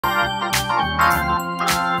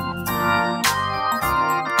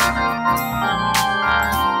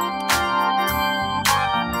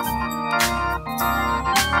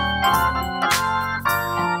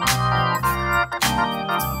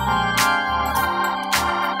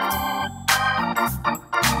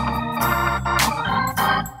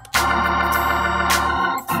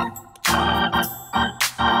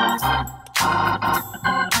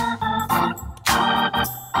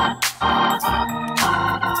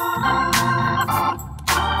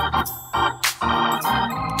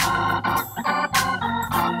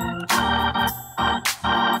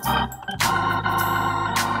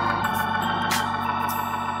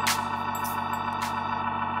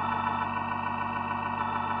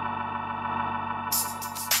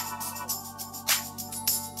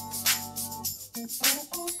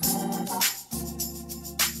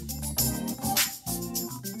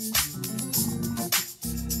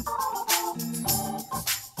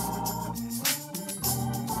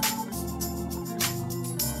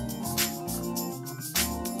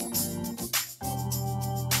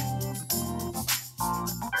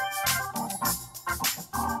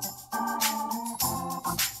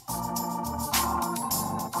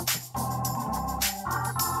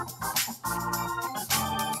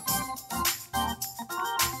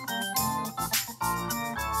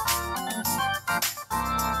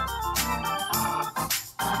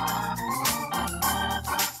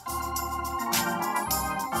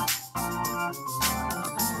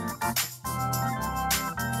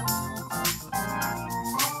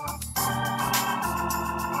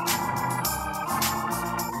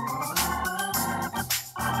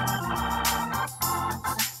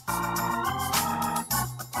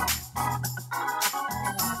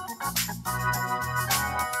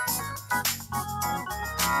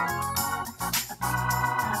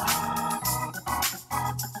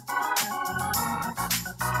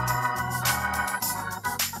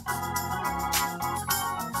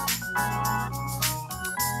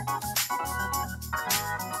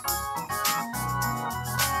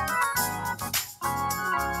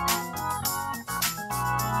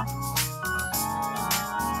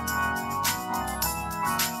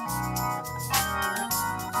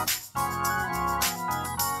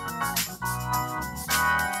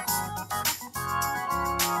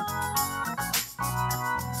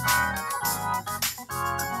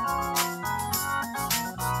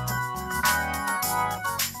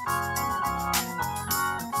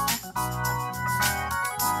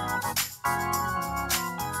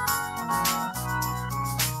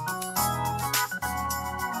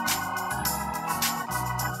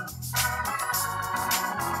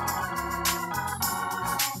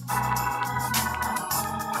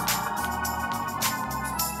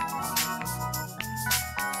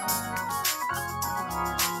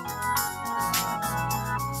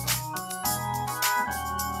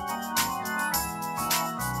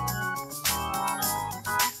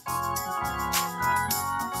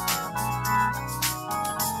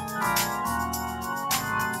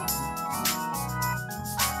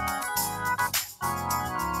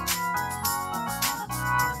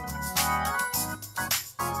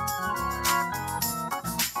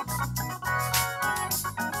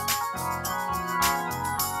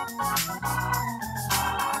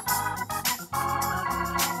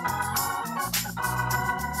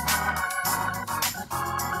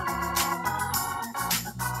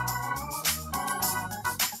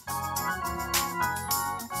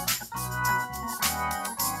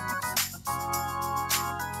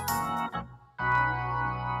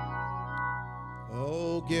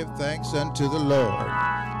give thanks unto the Lord,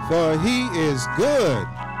 for he is good,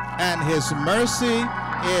 and his mercy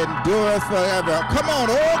endureth forever. Come on,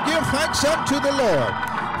 oh, give thanks unto the Lord,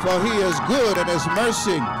 for he is good, and his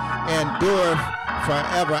mercy endureth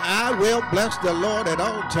forever. I will bless the Lord at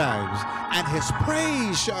all times, and his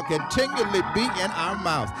praise shall continually be in our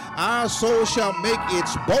mouth. Our soul shall make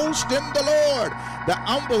its boast in the Lord. The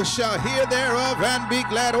humble shall hear thereof and be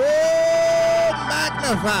glad. Oh,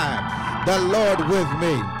 magnify the Lord with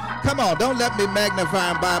me. Come on, don't let me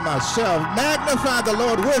magnify him by myself. Magnify the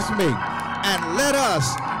Lord with me, and let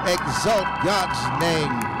us exalt God's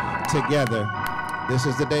name together. This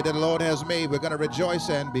is the day that the Lord has made. We're going to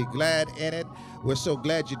rejoice and be glad in it. We're so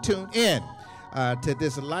glad you tuned in to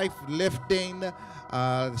this life-lifting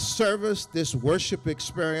service, this worship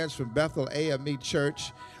experience from Bethel AME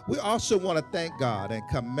Church. We also want to thank God and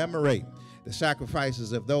commemorate the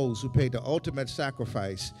sacrifices of those who paid the ultimate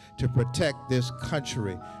sacrifice to protect this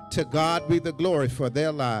country. To God be the glory for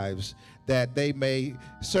their lives, that they may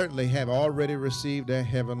certainly have already received their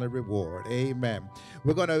heavenly reward. Amen.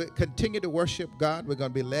 We're going to continue to worship God. We're going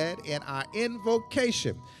to be led in our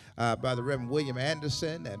invocation by the Reverend William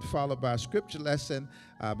Anderson, and followed by a scripture lesson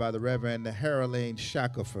by the Reverend Haroline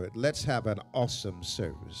Shackelford. Let's have an awesome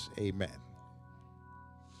service. Amen.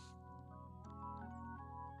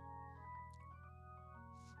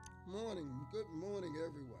 Good morning,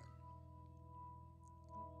 everyone.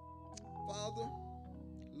 Father,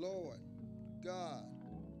 Lord, God,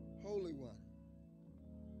 Holy One,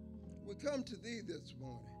 we come to thee this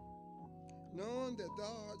morning, knowing that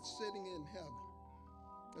thou art sitting in heaven,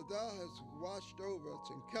 that thou hast watched over us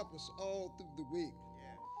and kept us all through the week,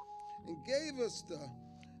 and gave us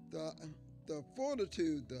the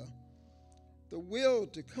fortitude, the will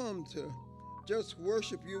to come to just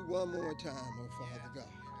worship you one more time, oh Father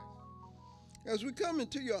God. As we come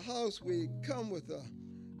into your house, we come with a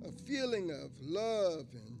feeling of love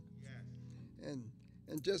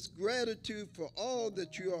and just gratitude for all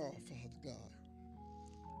that you are, Father God.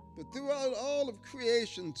 But throughout all of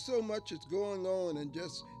creation, so much is going on and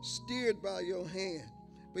just steered by your hand.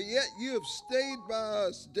 But yet you have stayed by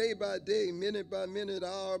us day by day, minute by minute,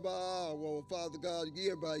 hour by hour, oh Father God,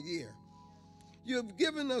 year by year. You have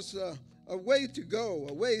given us a way to go,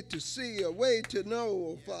 a way to see, a way to know,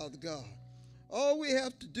 oh Father God. All we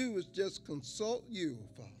have to do is just consult you,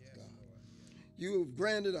 Father God. You have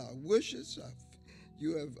granted our wishes.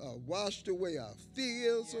 You have washed away our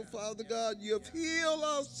fears, oh Father God. You have healed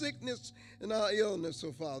our sickness and our illness,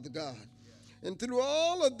 oh Father God. And through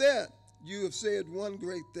all of that, you have said one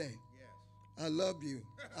great thing. I love you.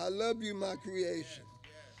 I love you, my creation.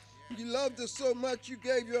 You loved us so much you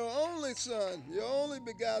gave your only son, your only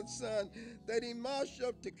begotten son, that he marched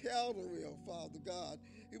up to Calvary, oh Father God.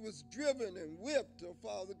 He was driven and whipped, oh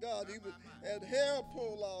Father God. He was had hair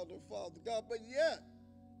pulled out, oh Father God. But yet,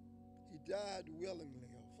 he died willingly,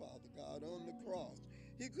 oh Father God, on the cross.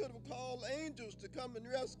 He could have called angels to come and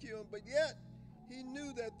rescue him, but yet he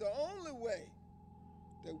knew that the only way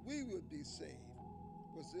that we would be saved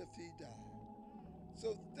was if he died.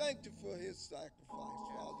 So thank you for his sacrifice,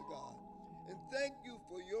 Father God. And thank you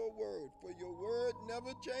for your word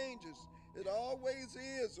never changes. It always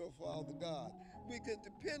is, oh Father God. We can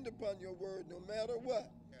depend upon your word no matter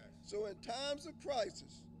what. So in times of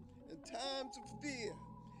crisis, in times of fear,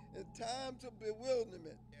 in times of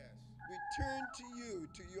bewilderment, we turn to you,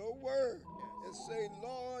 to your word, and say,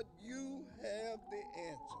 Lord, you have the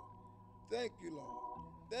answer. Thank you, Lord.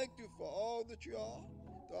 Thank you for all that you are,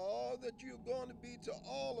 to all that you're going to be to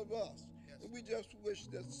all of us. And we just wish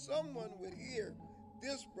that someone would hear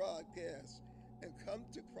this broadcast and come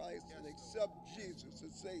to Christ and accept Jesus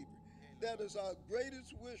as Savior. That is our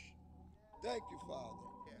greatest wish. Thank you, Father.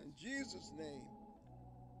 In Jesus' name,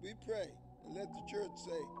 we pray. And let the church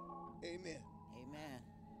say, amen. Amen.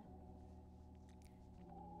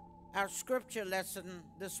 Our scripture lesson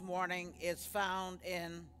this morning is found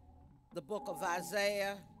in the book of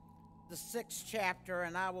Isaiah, the 6th chapter,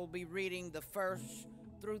 and I will be reading the 1st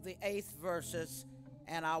through the 8th verses,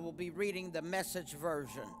 and I will be reading the Message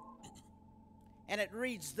version. And it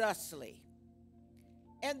reads thusly: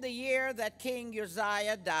 In the year that King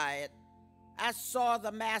Uzziah died, I saw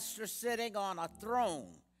the Master sitting on a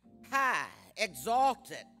throne, high,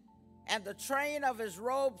 exalted, and the train of his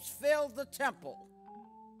robes filled the temple.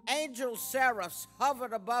 Angel seraphs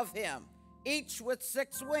hovered above him, each with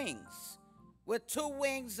 6 wings. With 2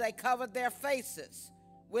 wings they covered their faces,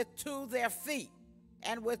 with 2 their feet,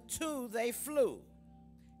 and with 2 they flew.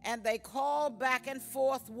 And they called back and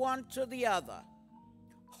forth one to the other,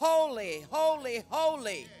 Holy, holy,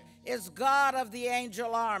 holy is God of the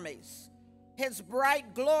angel armies. His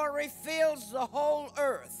bright glory fills the whole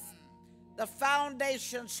earth. The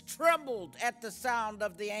foundations trembled at the sound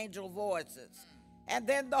of the angel voices, and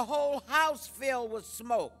then the whole house filled with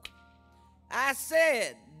smoke. I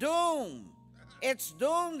said, doom, it's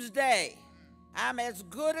doomsday. I'm as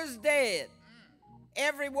good as dead.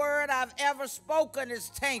 Every word I've ever spoken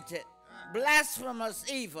is tainted, blasphemous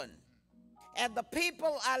even. And the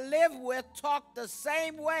people I live with talk the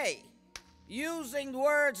same way, using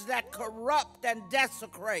words that corrupt and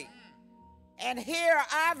desecrate. And here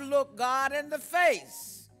I've looked God in the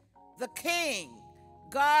face, the King,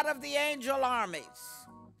 God of the angel armies.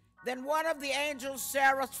 Then one of the angel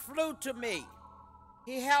seraphs flew to me.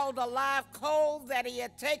 He held a live coal that he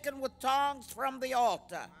had taken with tongs from the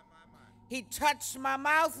altar. He touched my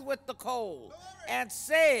mouth with the coal and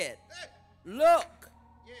said, look,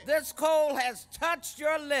 this coal has touched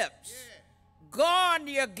your lips. Gone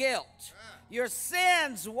your guilt, your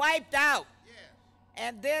sins wiped out.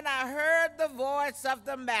 And then I heard the voice of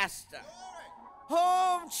the Master.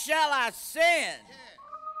 Whom shall I send?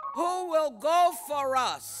 Who will go for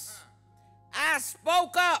us? I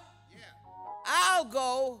spoke up. I'll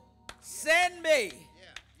go. Send me.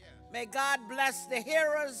 May God bless the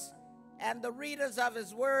hearers and the readers of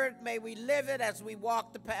his word. May we live it as we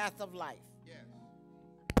walk the path of life.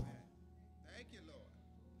 Thank you, Lord.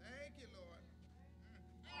 Thank you, Lord.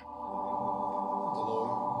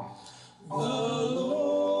 The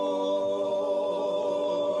Lord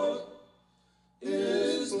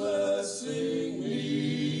is blessing me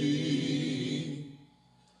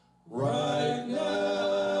right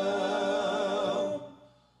now.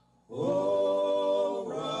 Oh,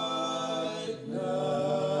 right now.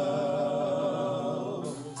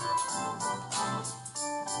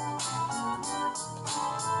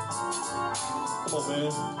 Come on,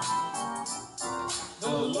 man.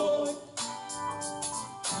 The Lord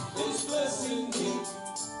is blessing me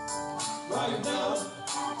right now.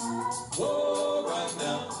 Oh, right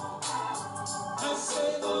now. I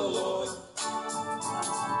say the Lord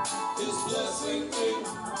is blessing me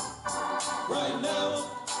right now.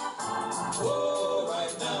 Oh,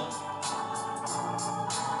 right now.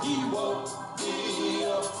 He woke me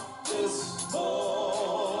up this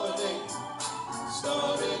morning,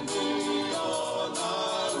 starting me on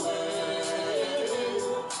my way.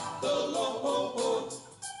 The Lord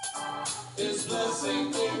is blessing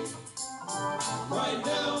me right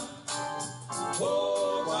now.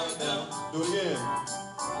 Oh, right now. Do it again.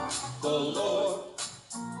 The Lord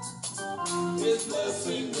is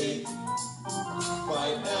blessing me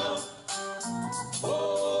right now.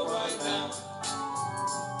 Oh, right now.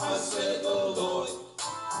 I said the Lord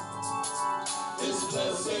is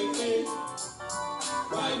blessing me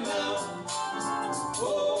right now.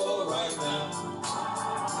 Oh, right now.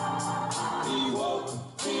 He woke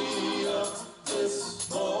me up this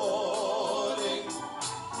morning,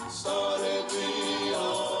 started me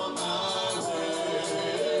on my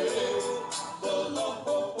way. The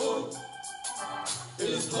Lord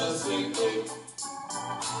is blessing me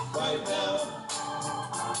right now.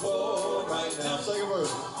 Oh, right now. Second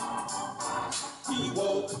verse. He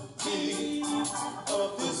woke me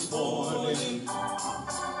up this morning.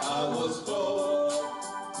 I was clothed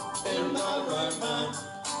in my right mind.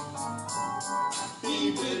 He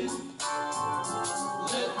didn't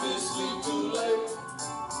let me sleep too late.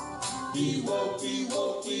 He woke me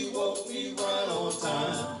right on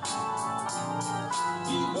time.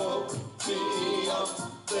 He woke me up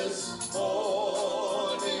this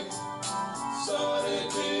morning, started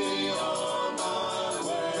me on my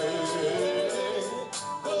way.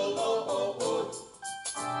 The Lord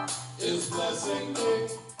is blessing me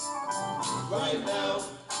right now.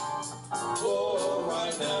 Oh,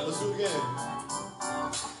 right now. Let's do it again.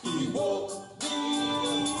 He woke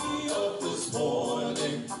me up this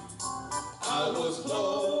morning. I was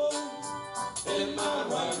clothed in my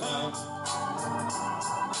right mind.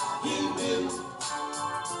 He didn't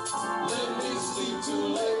let me sleep too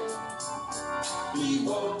late. He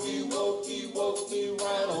woke me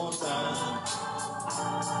right on time.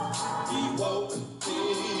 He woke me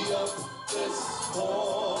up this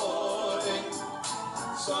morning,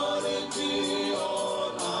 started me on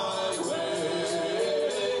my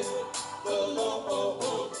way. The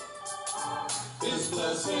Lord is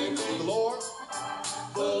blessing me. The Lord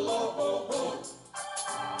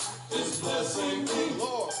is blessing me.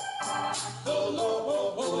 The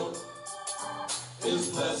Lord is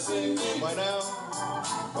blessing me. Right now.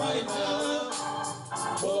 Right now.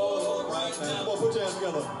 Oh, right now. Come on, put your hands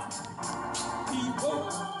together.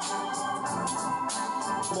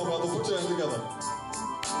 Come on, brother, put your hands together.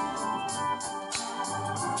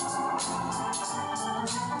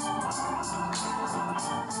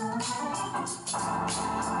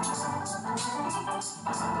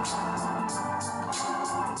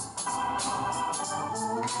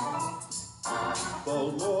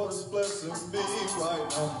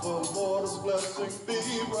 now. The Lord is blessing me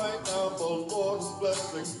right now. The Lord is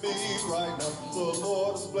blessing me right now. The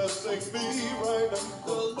Lord is blessing me right now.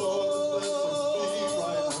 The Lord is blessing me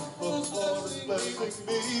right now. The Lord is blessing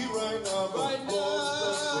me right now. The Lord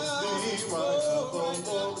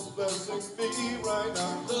is blessing me right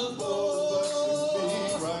now. The Lord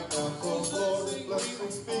is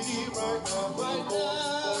blessing me right now. The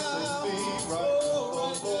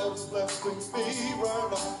Lord is blessing me right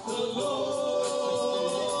now. The Lord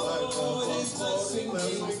is blessing me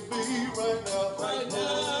right now. Right now.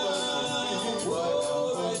 The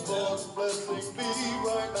Lord is blessing me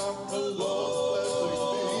right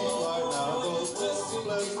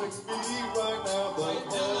now. Right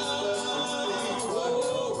now.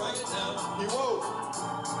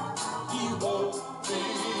 He woke me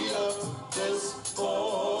up this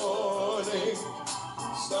morning,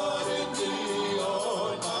 started me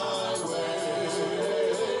on my way.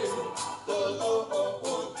 The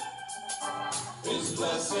Lord is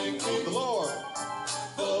blessing me. The Lord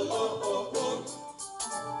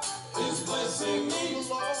is blessing me.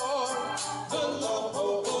 The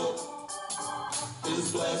Lord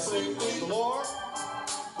is blessing me.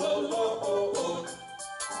 The Lord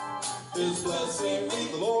is blessing me.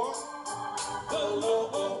 The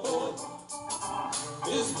Lord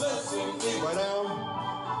is blessing me right now.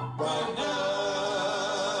 Right now.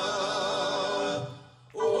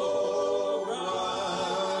 Oh, right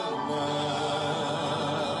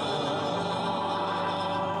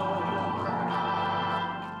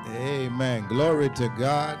now. Amen. Glory to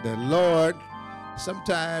God. The Lord,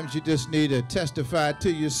 sometimes you just need to testify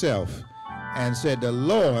to yourself and say, the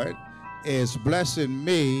Lord is blessing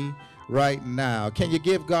me right now. Can you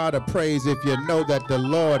give God a praise if you know that the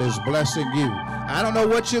Lord is blessing you? I don't know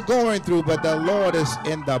what you're going through, but the Lord is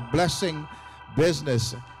in the blessing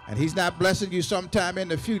business. And he's not blessing you sometime in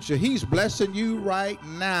the future. He's blessing you right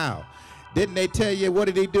now. Didn't they tell you, what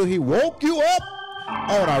did he do? He woke you up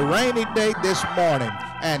on a rainy day this morning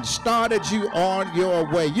and started you on your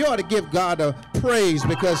way. You ought to give God a praise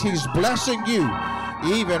because he's blessing you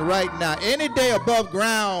even right now. Any day above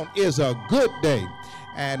ground is a good day.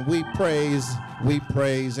 And we praise, we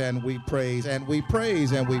praise, and we praise, and we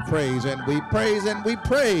praise, and we praise, and we praise, and we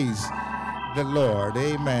praise the Lord.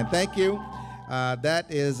 Amen. Thank you. That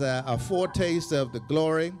is a foretaste of the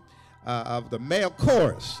glory of the male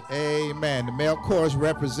chorus. Amen. The male chorus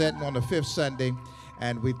representing on the fifth Sunday.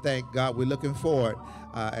 And we thank God. We're looking forward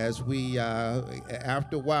as we,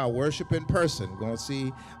 after a while, worship in person. We're going to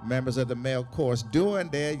see members of the male chorus doing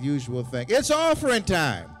their usual thing. It's offering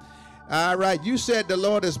time. All right, you said the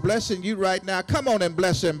Lord is blessing you right now. Come on and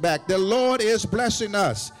bless him back. The Lord is blessing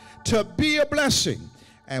us to be a blessing.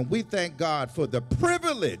 And we thank God for the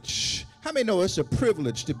privilege. How many know it's a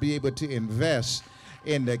privilege to be able to invest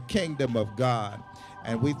in the kingdom of God?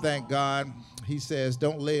 And we thank God. He says,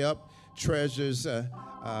 don't lay up treasures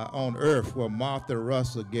on earth where moth and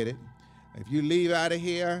rust will get it. If you leave out of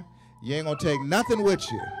here, you ain't going to take nothing with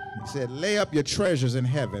you. He said, lay up your treasures in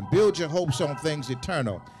heaven. Build your hopes on things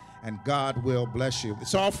eternal, and God will bless you.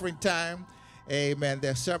 It's offering time. Amen.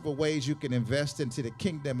 There are several ways you can invest into the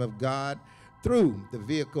kingdom of God through the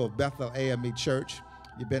vehicle of Bethel AME Church.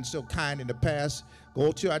 You've been so kind in the past.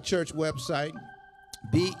 Go to our church website,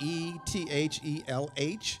 BETHELH,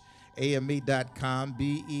 AME.com,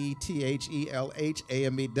 BETHELH,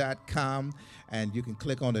 AME.com, and you can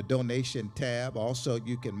click on the donation tab. Also,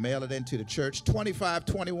 you can mail it into the church,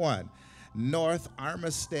 2521 North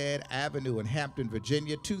Armistead Avenue in Hampton,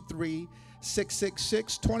 Virginia,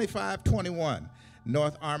 23666, 2521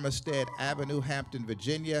 North Armistead Avenue, Hampton,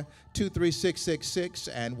 Virginia, 23666,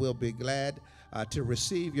 and we'll be glad to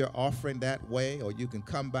receive your offering that way, or you can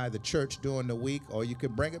come by the church during the week, or you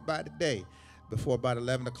can bring it by the day before about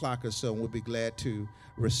 11 o'clock or so, and we'll be glad to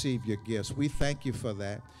receive your gifts. We thank you for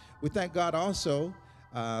that. We thank God also,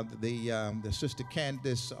 the Sister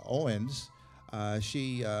Candace Owens,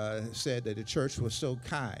 she said that the church was so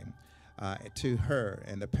kind to her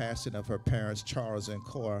and the passing of her parents, Charles and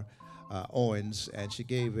Cora Owens, and she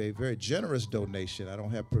gave a very generous donation. I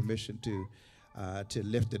don't have permission to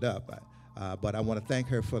lift it up, but I want to thank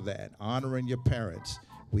her for that, honoring your parents.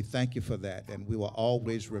 We thank you for that, and we will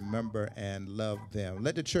always remember and love them.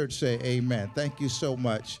 Let the church say amen. Thank you so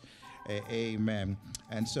much. Amen.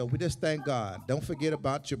 And so we just thank God. Don't forget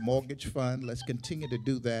about your mortgage fund. Let's continue to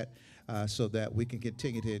do that so that we can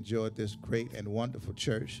continue to enjoy this great and wonderful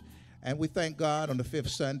church. And we thank God on the fifth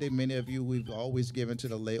Sunday. Many of you, we've always given to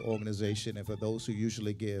the lay organization. And for those who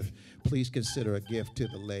usually give, please consider a gift to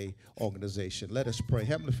the lay organization. Let us pray.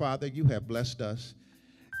 Heavenly Father, you have blessed us.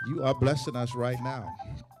 You are blessing us right now.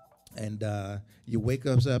 And you wake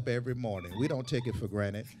us up every morning. We don't take it for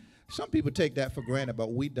granted. Some people take that for granted,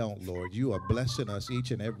 but we don't, Lord. You are blessing us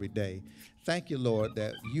each and every day. Thank you, Lord,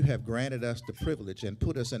 that you have granted us the privilege and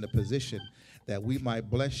put us in a position that we might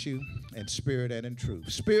bless you in spirit and in truth.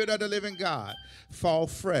 Spirit of the living God, fall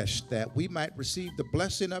fresh, that we might receive the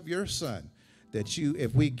blessing of your Son, that you,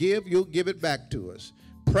 if we give, you'll give it back to us.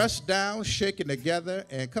 Pressed down, shaken together,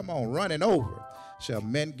 and come on, running over, shall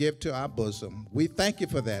men give to our bosom. We thank you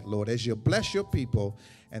for that, Lord, as you bless your people.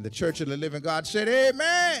 And the Church of the Living God said,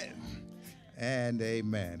 amen and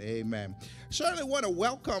amen. Amen. Certainly want to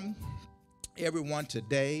welcome everyone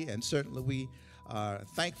today, and certainly we are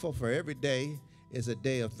thankful for every day is a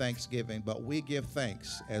day of thanksgiving, but we give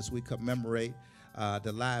thanks as we commemorate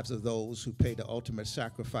the lives of those who paid the ultimate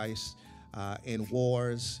sacrifice in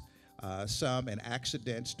wars, some in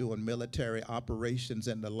accidents, doing military operations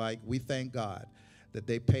and the like. We thank God that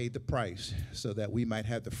they paid the price so that we might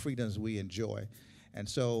have the freedoms we enjoy. And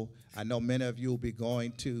so I know many of you will be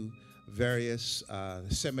going to various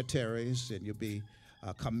cemeteries, and you'll be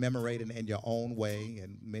commemorating in your own way.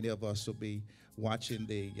 And many of us will be watching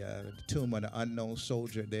the tomb of the unknown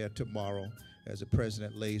soldier there tomorrow as the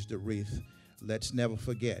president lays the wreath. Let's never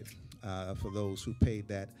forget for those who paid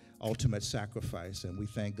that ultimate sacrifice. And we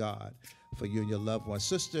thank God for you and your loved ones.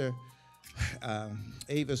 Sister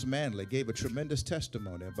Avis Manley gave a tremendous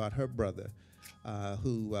testimony about her brother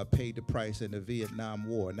who paid the price in the Vietnam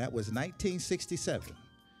War, and that was 1967.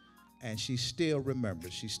 And she still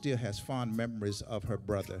remembers. She still has fond memories of her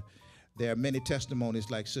brother. There are many testimonies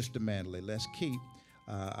like Sister Manley. Let's keep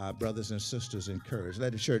our brothers and sisters encouraged.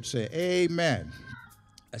 Let the church say amen.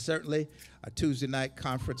 Certainly, a Tuesday night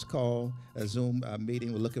conference call, a Zoom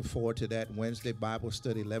meeting. We're looking forward to that. Wednesday Bible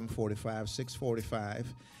study, 11:45, 6:45.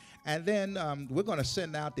 And then we're going to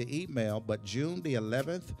send out the email, but June the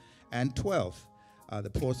 11th and 12th, the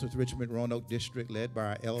Portsmouth, Richmond, Roanoke District, led by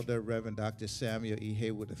our elder, Reverend Dr. Samuel E.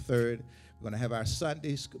 Haywood III. We're going to have our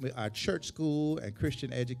our church school and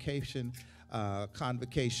Christian education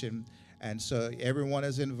convocation. And so everyone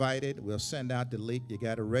is invited. We'll send out the link. You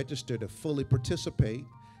got to register to fully participate,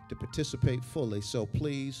 fully. So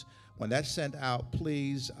please, when that's sent out,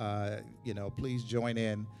 please, please join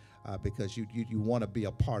in because you want to be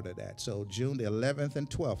a part of that. So June the 11th and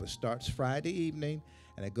 12th, it starts Friday evening,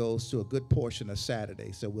 and it goes to a good portion of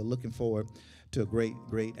Saturday. So we're looking forward to a great,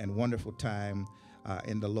 great, and wonderful time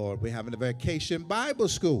in the Lord. We're having a Vacation Bible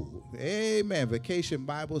School. Amen. Vacation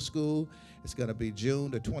Bible School. It's going to be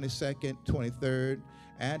June the 22nd, 23rd,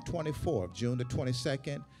 and 24th. June the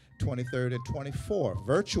 22nd, 23rd, and 24th,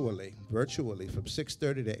 virtually from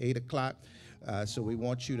 6:30 to 8 o'clock. So we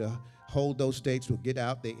want you to hold those dates. We'll get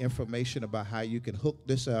out the information about how you can hook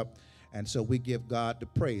this up. And so we give God the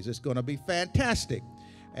praise. It's going to be fantastic.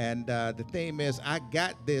 And the theme is, I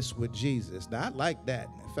got this with Jesus. Now, I like that.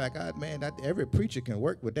 In fact, every preacher can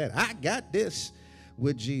work with that. I got this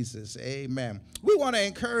with Jesus. Amen. We want to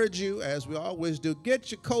encourage you, as we always do,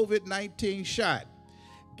 get your COVID-19 shot.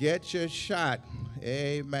 Get your shot.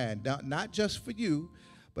 Amen. Not just for you,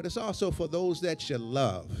 but it's also for those that you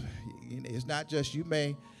love. It's not just, you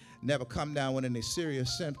may never come down with any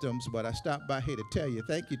serious symptoms, but I stopped by here to tell you,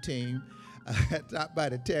 thank you, team. I stopped by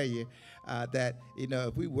to tell you that,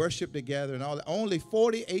 if we worship together and all, only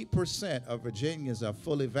 48% of Virginians are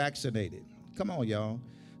fully vaccinated. Come on, y'all.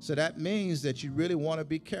 So that means that you really want to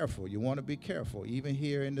be careful. You want to be careful. Even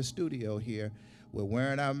here in the studio here, we're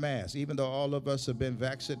wearing our masks. Even though all of us have been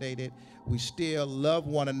vaccinated, we still love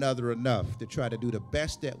one another enough to try to do the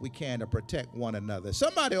best that we can to protect one another.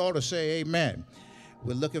 Somebody ought to say amen.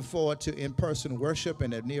 We're looking forward to in-person worship in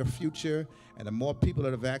the near future, and the more people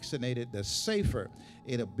that are vaccinated, the safer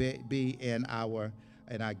it'll be in our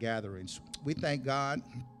gatherings. We thank God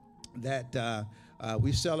that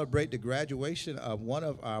we celebrate the graduation of one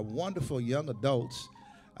of our wonderful young adults.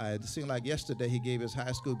 It seemed like yesterday he gave his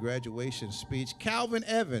high school graduation speech. Calvin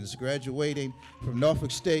Evans, graduating from Norfolk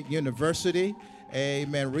State University.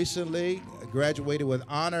 Amen. Recently graduated with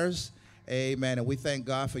honors. Amen. And we thank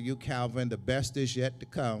God for you, Calvin. The best is yet to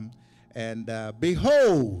come. And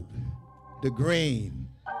behold the green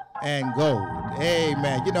and gold.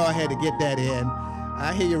 Amen. I had to get that in.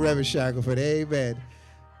 I hear you, Reverend Shackelford. Amen.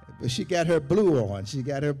 But she got her blue on.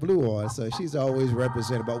 So she's always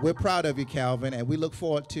represented. But we're proud of you, Calvin, and we look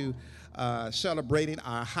forward to celebrating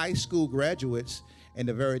our high school graduates in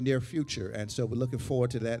the very near future. And so we're looking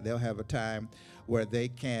forward to that. They'll have a time where they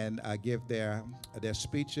can give their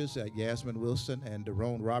speeches. Yasmin Wilson and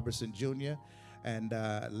Daron Robertson Jr. and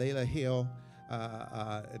Layla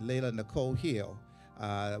Nicole Hill.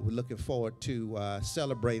 We're looking forward to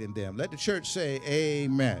celebrating them. Let the church say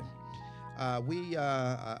amen. We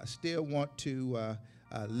still want to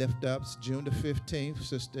lift up June the 15th,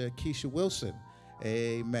 Sister Keisha Wilson.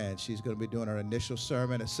 Amen. She's going to be doing her initial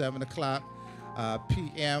sermon at 7 o'clock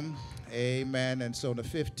p.m. Amen. And so on the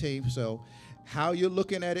 15th. So how you're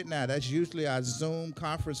looking at it now, that's usually our Zoom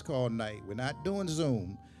conference call night. We're not doing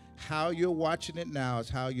Zoom. How you're watching it now is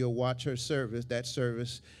how you'll watch her service, that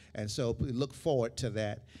service. And so we look forward to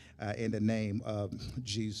that in the name of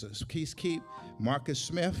Jesus. Please keep Marcus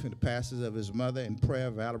Smith and the pastors of his mother in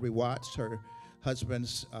prayer. Valerie Watts, her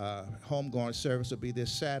husband's homegoing service will be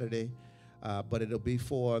this Saturday, but it'll be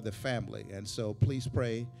for the family. And so please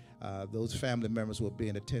pray. Those family members will be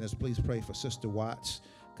in attendance. Please pray for Sister Watts,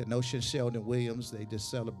 Kenosha and Sheldon Williams. They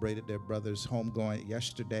just celebrated their brother's homegoing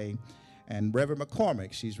yesterday. And Reverend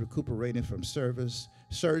McCormick, she's recuperating from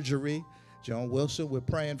surgery. John Wilson, we're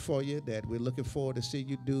praying for you, that we're looking forward to see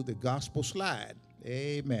you do the gospel slide.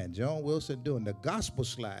 Amen. John Wilson doing the gospel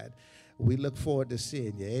slide. We look forward to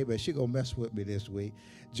seeing you. Amen. She's going to mess with me this week.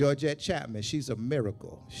 Georgette Chapman, she's a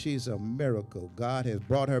miracle. She's a miracle. God has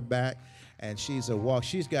brought her back, and she's a walk.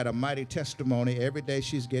 She's got a mighty testimony. Every day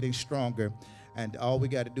she's getting stronger. And all we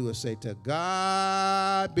got to do is say, to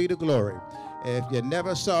God be the glory. If you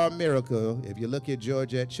never saw a miracle, if you look at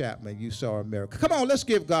Georgette Chapman, you saw a miracle. Come on, let's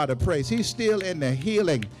give God a praise. He's still in the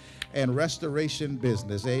healing and restoration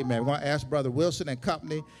business. Amen. We're going to ask Brother Wilson and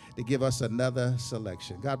company to give us another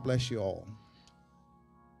selection. God bless you all.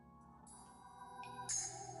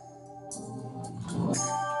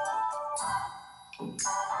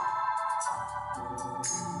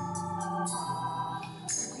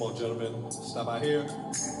 Come on, gentlemen. Stop by here.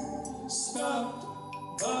 Stop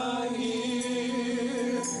by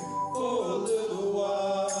here for a little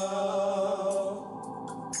while.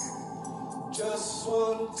 Just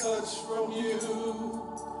one touch from you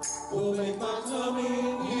will make my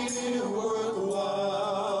coming here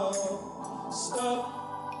worthwhile. Stop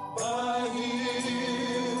by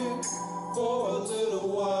here for a little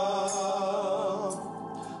while.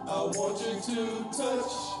 I want you to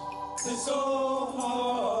touch this old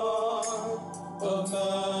heart of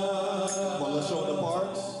mine. Well, let's show the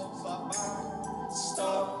marks.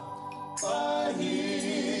 Stop by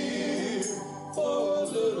here for a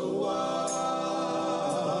little while.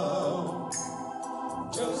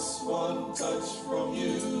 Just one touch from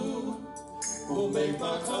you will make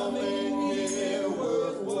my coming here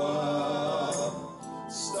worthwhile.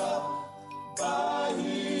 Stop by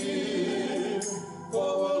here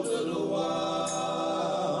for a little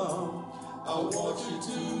while. I want you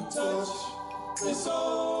to touch this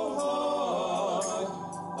old heart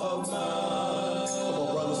of mine. Come on,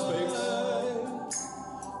 Brother Spinks.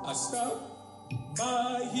 I stop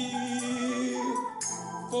by here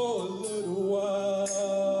for a little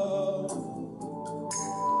while.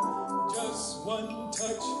 Just one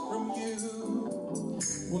touch from you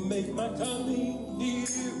will make my coming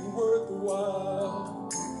here worthwhile.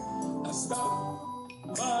 I stop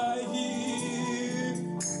by here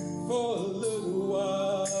for a little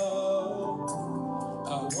while. I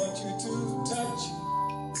want you to touch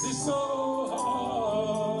this old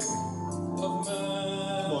heart of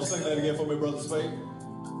mine. Come on, sing that again for me, Brother Spade.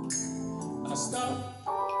 I stop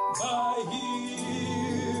by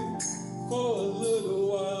here for a little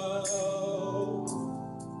while.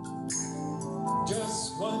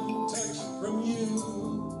 Just one touch from you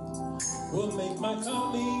will make my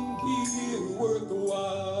coming here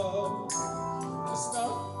worthwhile. I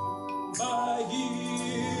stop by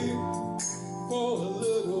here for a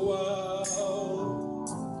little while.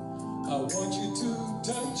 I want you to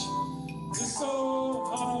touch this old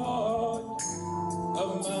heart of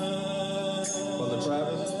mine. Brother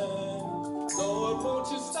Travis. Lord, won't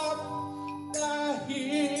you stop by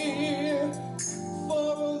here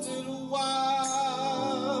for a little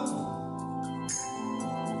while?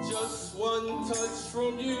 Just one touch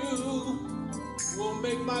from you will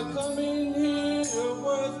make my coming here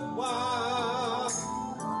worthwhile.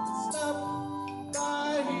 Stop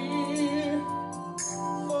by here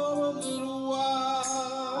for a little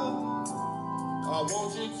while. I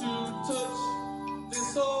want you to touch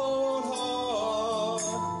this old heart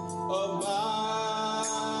of mine.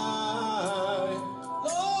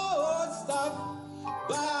 Lord, stop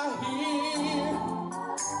by here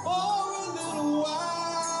for a little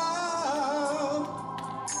while.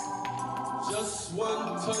 Just one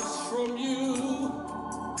touch from you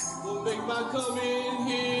will make my coming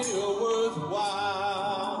here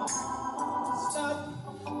worthwhile. Stop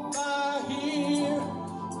by here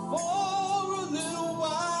for a little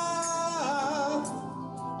while.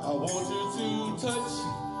 I want you to touch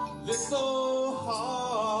this old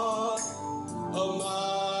heart of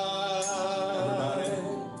mine. Everybody,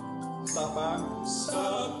 stop by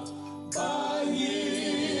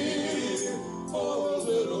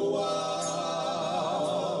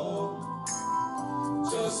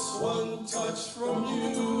touch from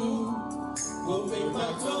you will make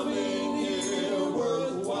my coming here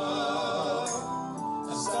worthwhile.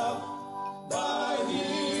 I stop by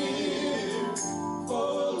here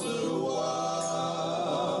for a little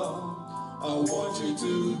while. I want you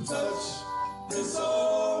to touch this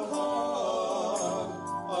old heart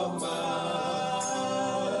of mine.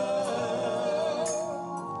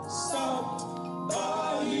 Stop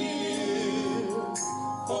by here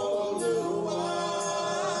for a little while.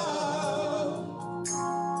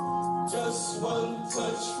 Just one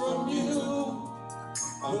touch from you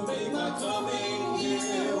will make my coming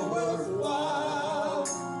here worthwhile.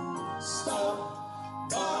 Stop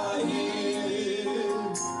by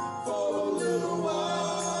here for a little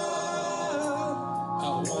while. I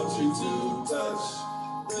want you to touch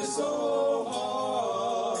this old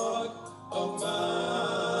heart of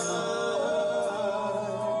mine.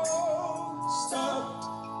 Stop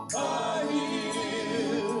by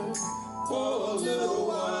here for a little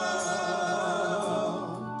while.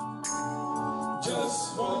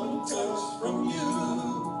 Just one touch from you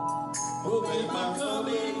will make my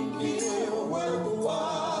coming here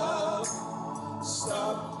worthwhile.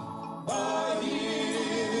 Stop by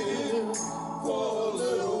here for a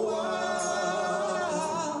little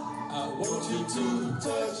while. I want you to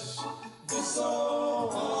touch this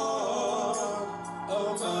old heart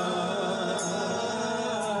of mine.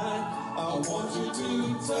 I want you to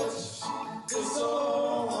touch this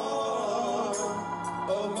old heart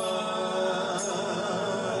of mine.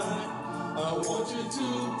 I want you to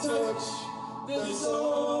touch this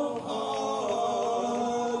old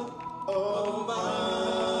heart of mine.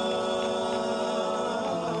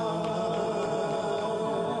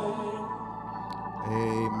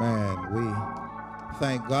 Amen. We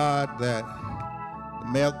thank God that the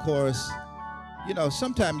male chorus, you know,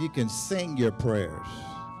 sometimes you can sing your prayers.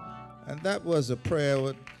 And that was a prayer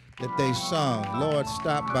that they sung. Lord,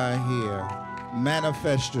 stop by here.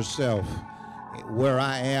 Manifest yourself where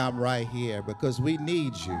I am right here, because we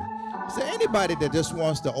need you. Is there anybody that just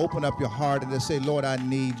wants to open up your heart and just say, Lord, I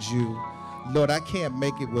need you. Lord, I can't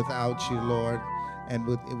make it without you, Lord. And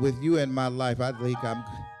with you in my life, I think I'm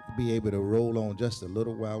be able to roll on just a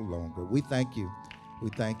little while longer. We thank you. We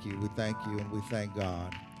thank you. We thank you. And we thank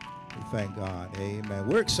God. We thank God. Amen.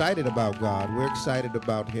 We're excited about God. We're excited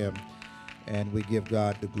about him. And we give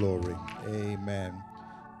God the glory. Amen.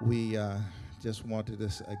 We just wanted to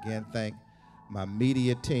again thank my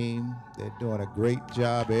media team. They're doing a great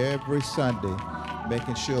job every Sunday,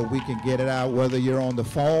 making sure we can get it out, whether you're on the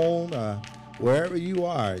phone, wherever you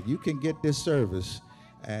are, you can get this service.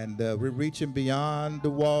 And we're reaching beyond the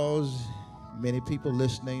walls. Many people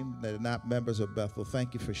listening that are not members of Bethel,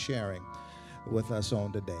 thank you for sharing with us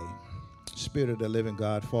on today. Spirit of the living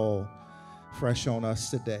God, fall fresh on us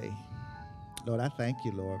today. Lord, I thank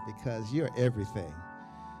you, Lord, because you're everything.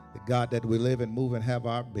 The God that we live and move and have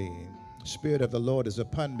our being. Spirit of the Lord is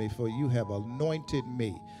upon me, for you have anointed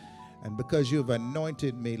me. And because you've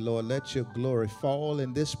anointed me, Lord, let your glory fall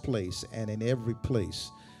in this place and in every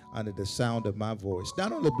place under the sound of my voice.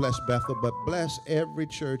 Not only bless Bethel, but bless every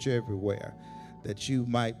church everywhere, that you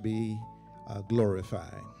might be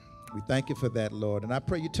glorified. We thank you for that, Lord. And I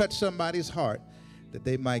pray you touch somebody's heart, that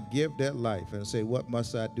they might give their life and say, what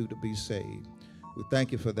must I do to be saved? We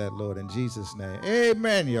thank you for that, Lord, in Jesus' name.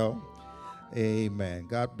 Amen, y'all. Amen.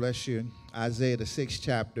 God bless you. Isaiah, the 6th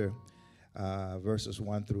chapter, verses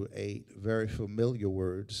 1 through 8. Very familiar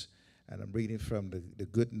words. And I'm reading from the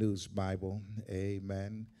Good News Bible.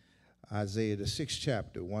 Amen. Isaiah, the 6th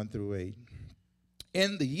chapter, 1 through 8.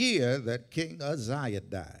 In the year that King Uzziah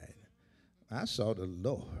died, I saw the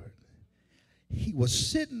Lord. He was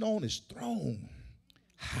sitting on his throne,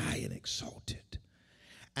 high and exalted,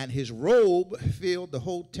 and his robe filled the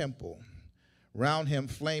whole temple. Round him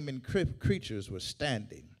flaming creatures were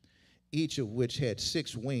standing, each of which had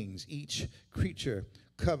 6 wings. Each creature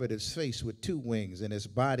covered its face with 2 wings and its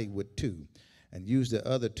body with 2, and used the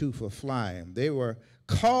other 2 for flying. They were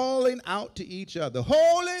calling out to each other,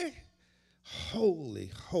 holy,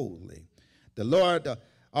 holy, holy. The Lord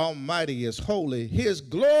Almighty is holy. His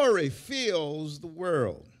glory fills the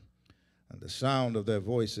world. And the sound of their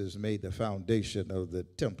voices made the foundation of the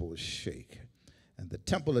temple shake. And the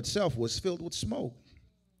temple itself was filled with smoke.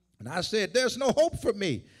 And I said, there's no hope for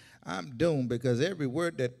me. I'm doomed, because every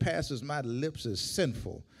word that passes my lips is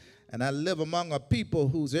sinful. And I live among a people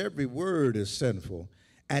whose every word is sinful.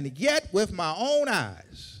 And yet with my own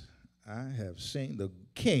eyes, I have seen the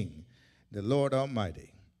King, the Lord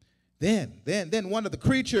Almighty. Then one of the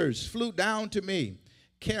creatures flew down to me,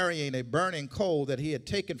 carrying a burning coal that he had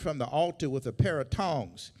taken from the altar with a pair of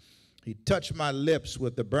tongs. He touched my lips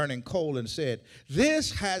with the burning coal and said,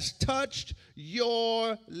 "This has touched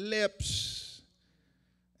your lips.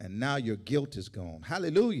 And now your guilt is gone."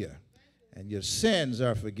 Hallelujah. "And your sins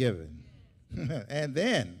are forgiven." And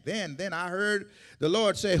then I heard the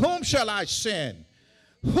Lord say, "Whom shall I send?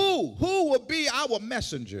 Who will be our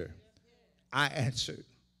messenger?" I answered,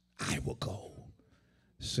 "I will go.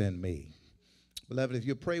 Send me." Beloved, if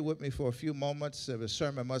you pray with me for a few moments, if a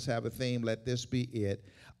sermon must have a theme, let this be it: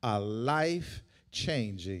 a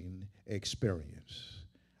life-changing experience.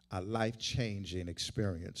 A life-changing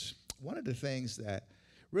experience. One of the things that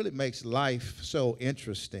really makes life so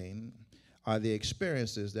interesting are the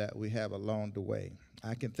experiences that we have along the way.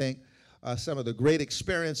 I can think some of the great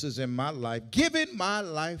experiences in my life, giving my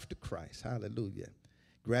life to Christ. Hallelujah.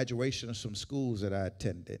 Graduation of some schools that I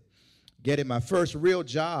attended. Getting my first real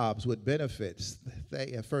jobs with benefits.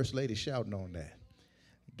 First lady shouting on that.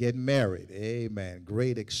 Getting married. Amen.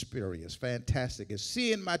 Great experience. Fantastic. And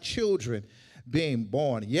seeing my children being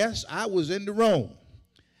born. Yes, I was in the room.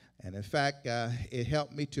 And in fact, it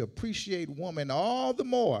helped me to appreciate woman all the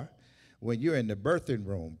more when you're in the birthing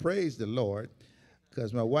room. Praise the Lord.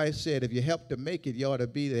 Because my wife said, if you help to make it, you ought to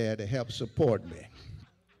be there to help support me.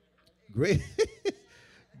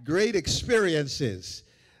 Great experiences.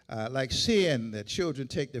 Like seeing the children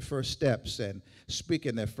take their first steps and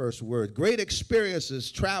speaking their first words. Great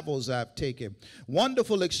experiences, travels I've taken.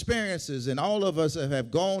 Wonderful experiences, and all of us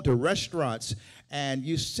have gone to restaurants, and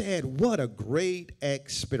you said, what a great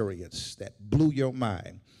experience that blew your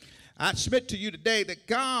mind. I submit to you today that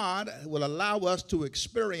God will allow us to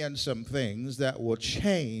experience some things that will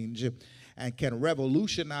change and can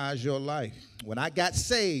revolutionize your life. When I got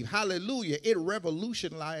saved, hallelujah, it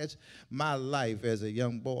revolutionized my life as a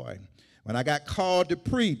young boy. When I got called to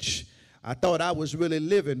preach, I thought I was really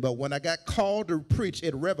living, but when I got called to preach,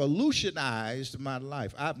 it revolutionized my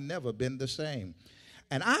life. I've never been the same.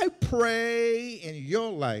 And I pray in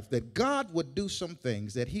your life that God would do some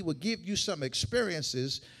things, that he would give you some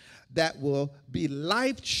experiences that will be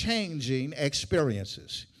life-changing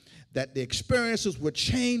experiences. That the experiences will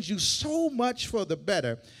change you so much for the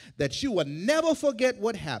better that you will never forget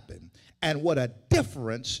what happened and what a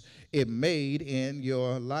difference it made in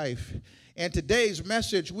your life. In today's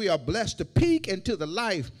message, we are blessed to peek into the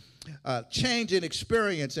life-changing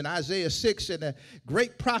experience in Isaiah 6 and the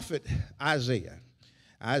great prophet Isaiah.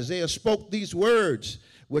 Isaiah spoke these words,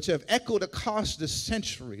 which have echoed across the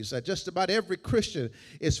centuries. Just about every Christian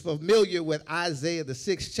is familiar with Isaiah, the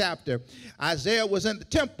 6th chapter. Isaiah was in the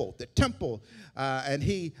temple, and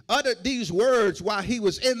he uttered these words while he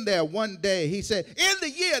was in there one day. He said, "In the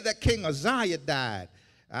year that King Uzziah died,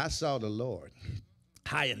 I saw the Lord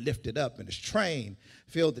high and lifted up, and his train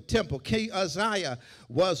filled the temple." King Uzziah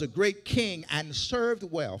was a great king and served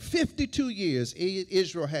well. 52 years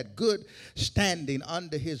Israel had good standing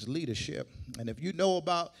under his leadership. And if you know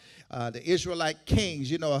about the Israelite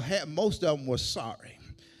kings, you know most of them were sorry.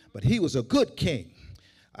 But he was a good king.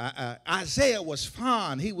 Isaiah was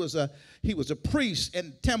fond. He was a priest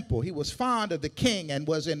in the temple. He was fond of the king and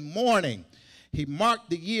was in mourning. He marked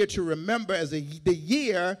the year to remember as the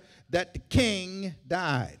year that the king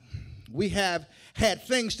died. We have had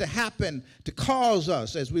things to happen to cause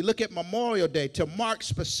us, as we look at Memorial Day, to mark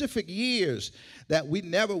specific years that we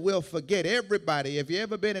never will forget. Everybody, if you've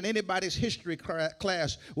ever been in anybody's history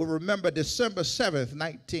class, will remember December 7th,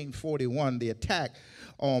 1941, the attack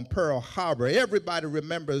on Pearl Harbor. Everybody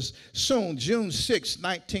remembers soon June 6,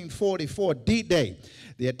 1944, D-Day,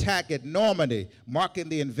 the attack at Normandy, marking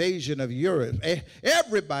the invasion of Europe.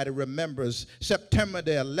 Everybody remembers September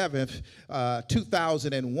the 11th,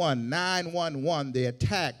 2001, 9/11, the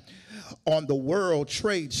attack on the World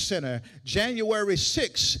Trade Center. January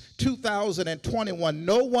 6, 2021,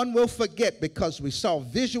 no one will forget, because we saw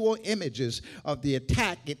visual images of the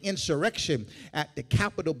attack and insurrection at the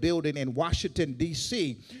Capitol building in Washington,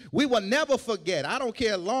 D.C. We will never forget, I don't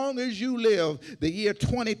care how long as you live, the year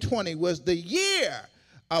 2020 was the year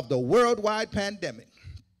of the worldwide pandemic.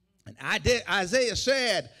 And Isaiah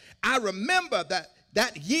said, I remember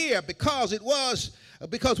that year because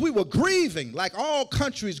we were grieving, like all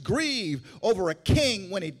countries grieve over a king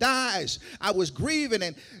when he dies. I was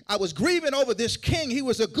grieving over this king. He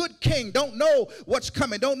was a good king. Don't know what's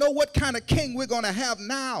coming. Don't know what kind of king we're going to have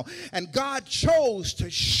now. And God chose to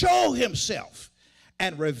show himself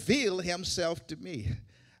and reveal himself to me.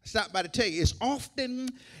 I stopped by to tell you, it's often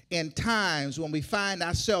in times when we find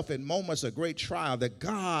ourselves in moments of great trial that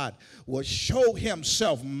God will show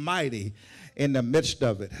himself mighty in the midst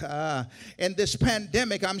of it. In this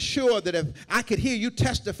pandemic, I'm sure that if I could hear you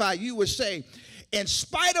testify, you would say, In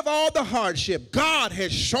spite of all the hardship, God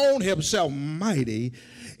has shown himself mighty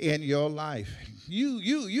in your life.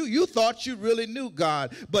 You thought you really knew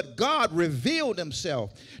God, but God revealed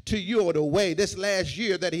himself to you in a way this last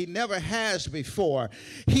year that he never has before.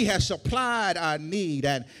 He has supplied our need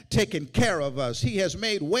and taken care of us. He has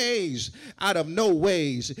made ways out of no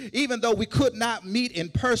ways. Even though we could not meet in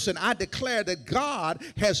person, I declare that God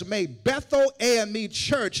has made Bethel AME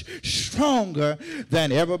Church stronger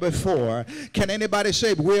than ever before. Can anybody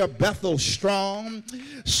say we're Bethel strong?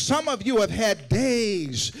 Some of you have had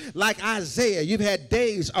days like Isaiah. You've had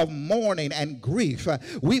days of mourning and grief.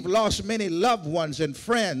 We've lost many loved ones and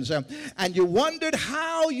friends, and you wondered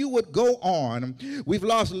how you would go on. We've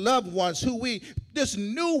lost loved ones who we just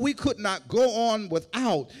knew we could not go on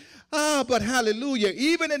without. But hallelujah,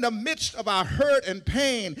 even in the midst of our hurt and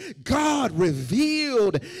pain, God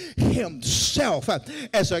revealed himself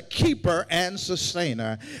as a keeper and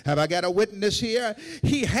sustainer. Have I got a witness here?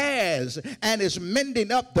 He has and is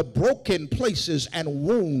mending up the broken places and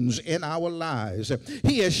wounds in our lives.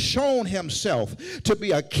 He has shown himself to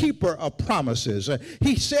be a keeper of promises.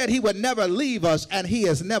 He said he would never leave us, and he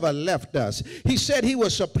has never left us. He said he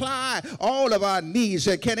would supply all of our needs.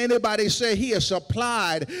 And can anybody say he has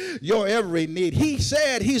supplied your every need? He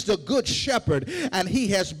said he's the good shepherd, and he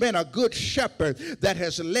has been a good shepherd that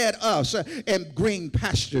has led us in green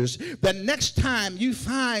pastures. The next time you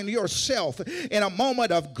find yourself in a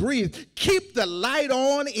moment of grief, keep the light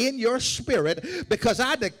on in your spirit, because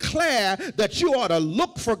I declare that you ought to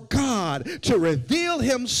look for God to reveal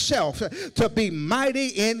himself to be mighty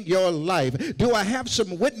in your life. Do I have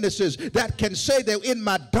some witnesses that can say that in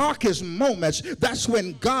my darkest moments, that's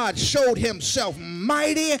when God showed himself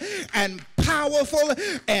mighty and powerful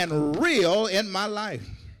and real in my life?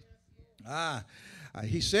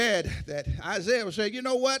 He said that Isaiah would say, you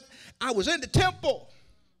know what? I was in the temple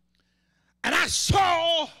and I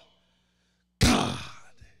saw God.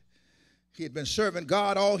 He had been serving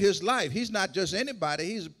God all his life. He's not just anybody.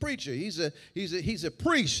 He's a preacher. He's a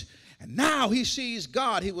priest. And now he sees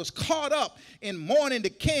God. He was caught up in mourning the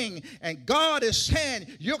king. And God is saying,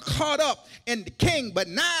 you're caught up in the king. But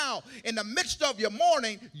now, in the midst of your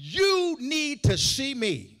mourning, you need to see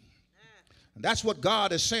me. And that's what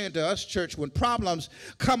God is saying to us, church. When problems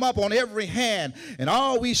come up on every hand and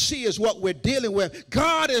all we see is what we're dealing with,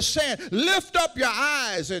 God is saying, lift up your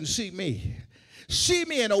eyes and see me. See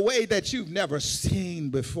me in a way that you've never seen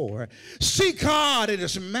before. See God in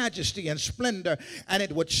his majesty and splendor, and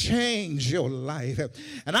it will change your life.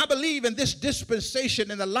 And I believe in this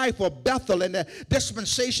dispensation in the life of Bethel, and the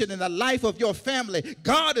dispensation in the life of your family.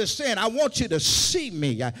 God is saying, I want you to see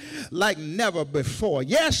me like never before.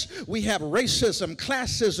 Yes, we have racism,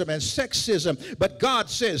 classism, and sexism, but God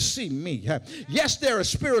says, see me. Yes, there is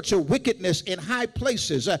spiritual wickedness in high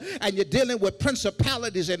places, and you're dealing with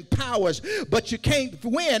principalities and powers, but you can't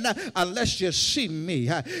win unless you see me.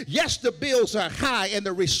 Yes, the bills are high and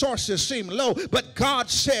the resources seem low, but God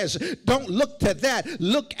says, don't look to that.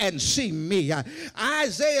 Look and see me.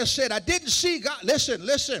 Isaiah said, I didn't see God.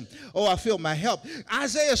 Listen. Oh, I feel my help.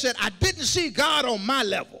 Isaiah said, I didn't see God on my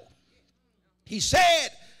level. He said,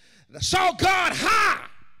 I saw God high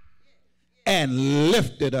and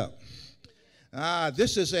lifted up.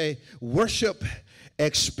 This is a worship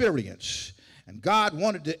experience. And God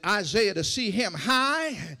wanted Isaiah to see him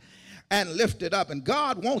high and lifted up. And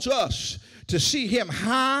God wants us to see him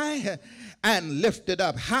high and lifted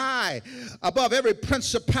up, high above every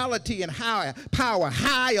principality and high power,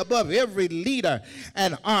 high above every leader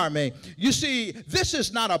and army. You see, this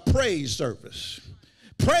is not a praise service.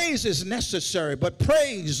 Praise is necessary, but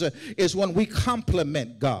praise is when we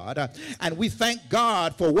compliment God and we thank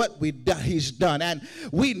God for what he's done. And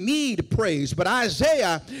we need praise, but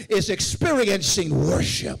Isaiah is experiencing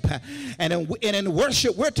worship. And in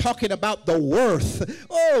worship, we're talking about the worth.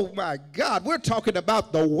 Oh, my God. We're talking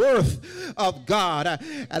about the worth of God.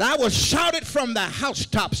 And I will shout it from the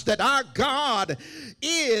housetops that our God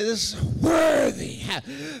is worthy.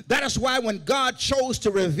 That is why when God chose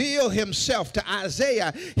to reveal himself to Isaiah,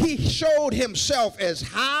 he showed himself as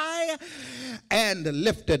high and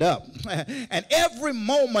lifted up. And every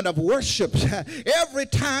moment of worship, every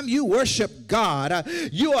time you worship God,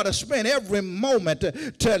 you ought to spend every moment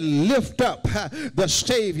to lift up the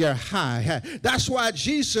Savior high. That's why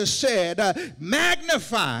Jesus said,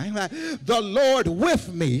 magnify the Lord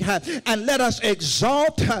with me, and let us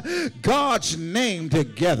exalt God's name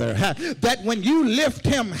together. That when you lift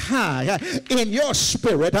him high in your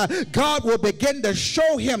spirit, God will begin to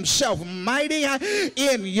show himself mighty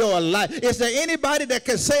in your life. Is there anybody that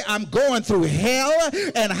can say, I'm going through hell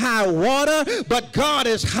and high water, but God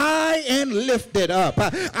is high and lifted up.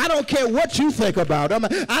 I don't care what you think about him.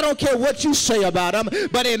 I don't care what you say about him,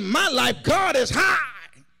 but in my life, God is high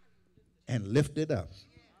and lifted up.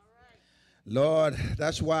 Lord,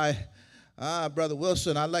 that's why, Brother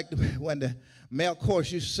Wilson, I like when the male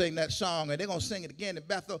chorus used to sing that song, and they're going to sing it again in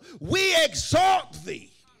Bethel. We exalt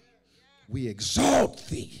thee. We exalt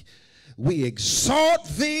thee. We exalt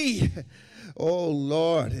thee. Oh,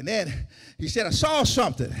 Lord. And then he said, I saw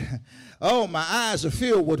something. Oh, my eyes are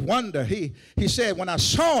filled with wonder. He said, when I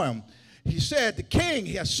saw him, he said, the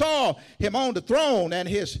king, I saw him on the throne, and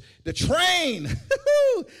the train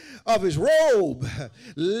of his robe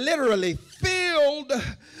literally filled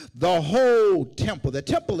the whole temple. The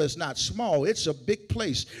temple is not small. It's a big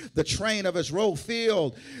place. The train of his robe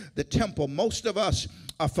filled the temple. Most of us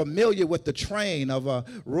are familiar with the train of a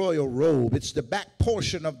royal robe. It's the back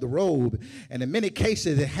portion of the robe, and in many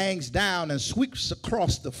cases it hangs down and sweeps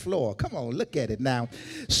across the floor. Come on, look at it now,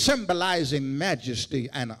 symbolizing majesty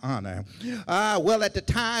and honor. Well, at the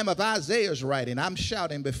time of Isaiah's writing, I'm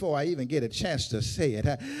shouting before I even get a chance to say it,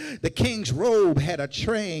 the king's robe had a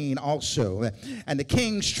train also, and the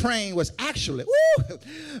king's train was actually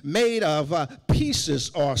made of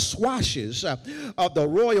pieces or swashes of the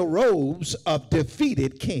royal robes of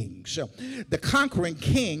defeated kings. The conquering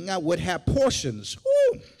king would have portions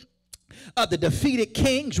of the defeated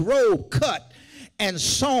king's robe cut and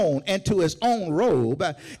sewn into his own robe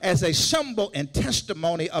as a symbol and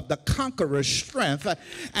testimony of the conqueror's strength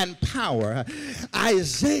and power.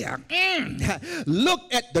 Isaiah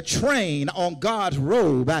looked at the train on God's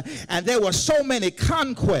robe, and there were so many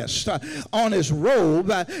conquests on his robe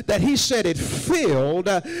that he said it filled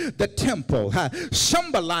the temple,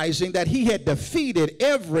 symbolizing that he had defeated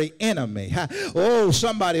every enemy. Oh,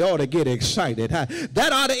 somebody ought to get excited.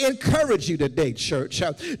 That ought to encourage you today, church,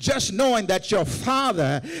 just knowing that your Father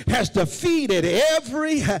has defeated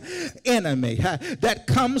every enemy that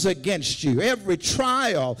comes against you. Every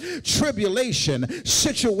trial, tribulation,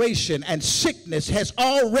 situation, and sickness has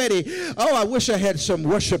already, I wish I had some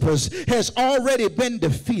worshipers, has already been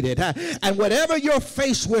defeated. And whatever you're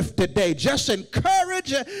faced with today, just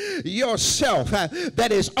encourage yourself that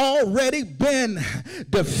it's already been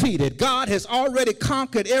defeated. God has already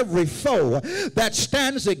conquered every foe that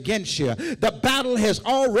stands against you. The battle has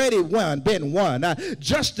already been won.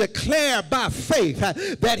 Just declare by faith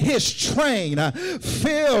that his train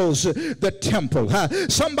fills the temple.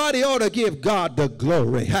 Somebody ought to give God the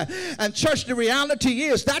glory. And church, the reality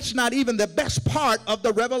is that's not even the best part of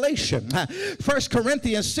the revelation. 1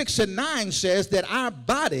 Corinthians 6:9 says that our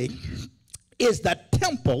body is the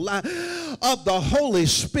temple of the Holy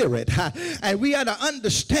Spirit. And we ought to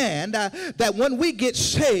understand that when we get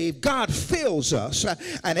saved, God fills us.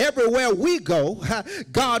 And everywhere we go,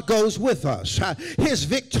 God goes with us. His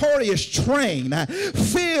victorious train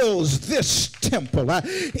fills this temple.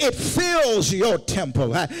 It fills your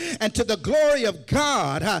temple. And to the glory of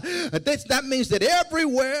God, that means that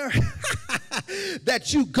everywhere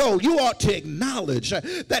that you go, you ought to acknowledge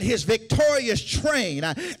that his victorious train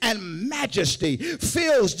and majesty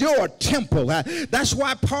fills your temple. That's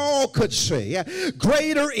why Paul could say,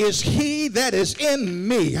 greater is he that is in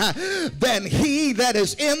me than he that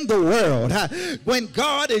is in the world. When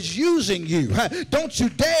God is using you, don't you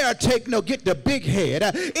dare get the big head.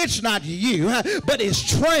 It's not you, but his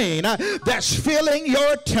train that's filling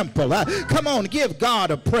your temple. Come on, give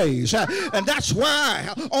God a praise. And that's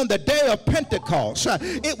why on the day of Pentecost,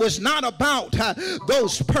 it was not about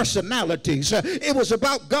those personalities. It was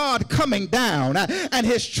about God coming down and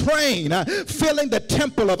his train filling the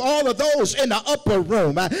temple of all of those in the upper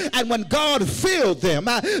room. And when God filled them,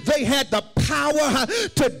 they had the power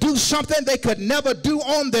to do something they could never do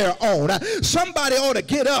on their own. Somebody ought to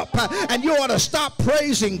get up and you ought to stop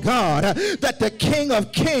praising God that the King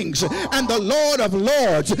of Kings and the Lord of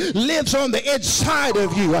Lords lives on the inside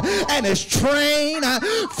of you, and his train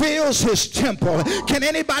fills his temple. Can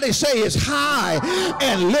anybody say it's high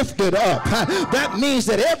and lifted up? That means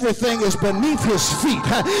that everything is beneath his feet.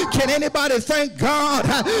 Can anybody thank God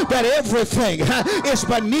that everything is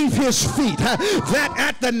beneath his feet? That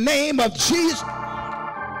at the name of Jesus,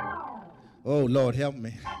 oh Lord help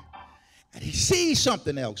me. And he sees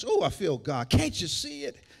something else. Oh, I feel God. Can't you see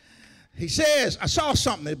it? He says, I saw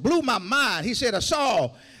something that blew my mind. He said, I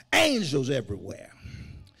saw angels everywhere.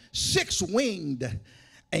 6-winged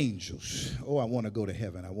angels. Oh, I want to go to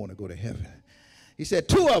heaven. I want to go to heaven. He said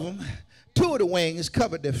two of the wings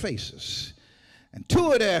covered their faces, and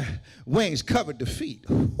 2 of their wings covered the feet,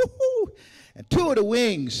 and 2 of the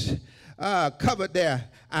wings covered their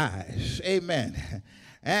eyes. Amen.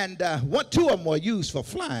 And two of them were used for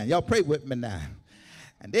flying. Y'all pray with me now.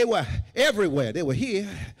 And they were everywhere. They were here,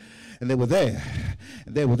 and they were there,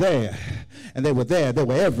 and they were there, and they were there. They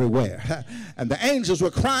were everywhere. And the angels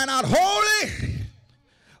were crying out, holy,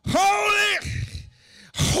 holy,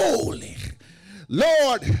 holy,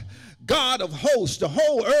 Lord God of hosts. The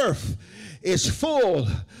whole earth is full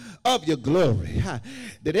of your glory.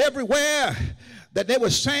 That everywhere that they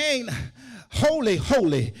were saying, holy,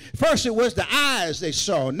 holy. First it was the eyes they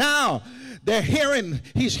saw. Now they're hearing,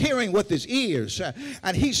 he's hearing with his ears,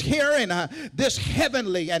 and he's hearing this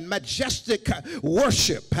heavenly and majestic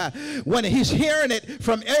worship. When he's hearing it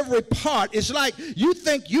from every part, it's like you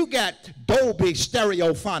think you got Dolby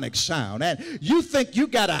stereophonic sound, and you think you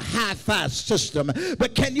got a hi-fi system,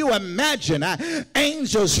 but can you imagine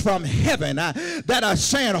angels from heaven that are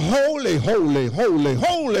saying, holy, holy, holy,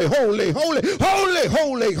 holy, holy, holy, holy,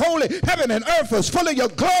 holy, holy, heaven and earth is full of your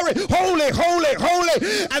glory, holy, holy,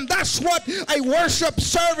 holy. And that's what a worship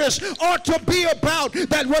service ought to be about,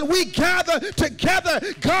 that when we gather together,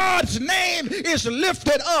 God's name is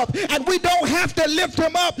lifted up, and we don't have to lift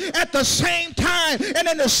him up at the same time and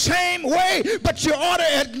in the same way, but you ought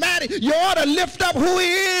to admit, you ought to lift up who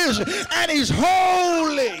he is, and he's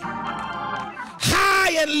holy,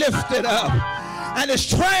 high and lifted up, and his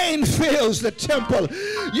train fills the temple.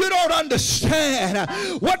 You don't understand.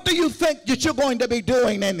 What do you think that you're going to be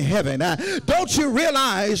doing in heaven? Don't you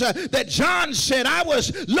realize that John said, I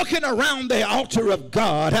was looking around the altar of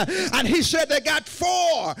God, and he said they got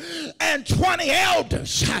 24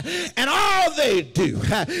 elders, and all they do,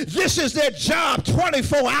 this is their job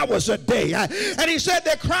 24 hours a day. And he said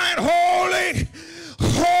they're crying, holy,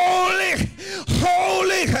 holy,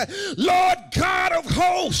 holy, Lord God of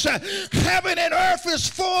hosts. Heaven and earth is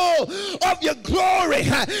full of your glory.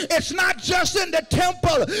 It's not just in the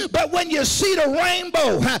temple, but when you see the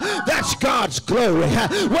rainbow, that's God's glory.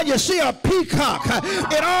 When you see a peacock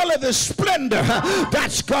in all of his splendor,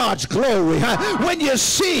 that's God's glory. When you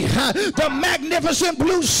see the magnificent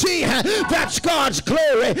blue sea, that's God's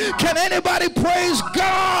glory. Can anybody praise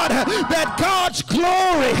God that God's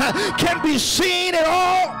glory can be seen in all?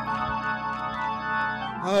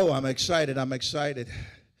 Oh, I'm excited. I'm excited.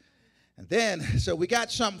 And then, so we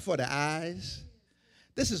got something for the eyes.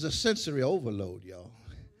 This is a sensory overload, y'all.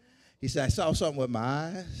 He said, I saw something with my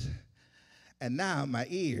eyes, and now my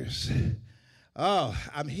ears. Oh,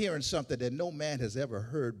 I'm hearing something that no man has ever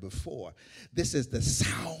heard before. This is the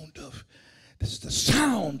sound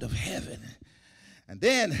of heaven. And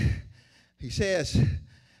then he said,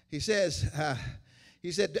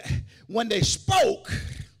 when they spoke,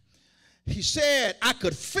 he said, I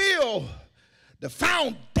could feel the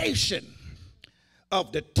foundation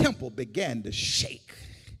of the temple began to shake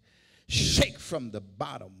from the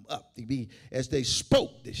bottom up. As they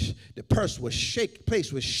spoke, the place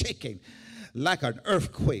was shaking like an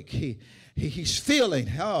earthquake. He's feeling,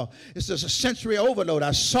 it's just a sensory overload.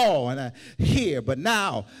 I saw and I hear, but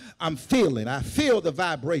now I feel the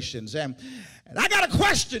vibrations. And I got a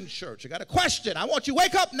question, church. I got a question. I want you to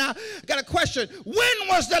wake up now. I got a question. When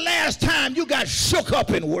was the last time you got shook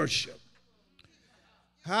up in worship?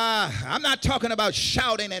 I'm not talking about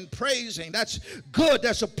shouting and praising. That's good.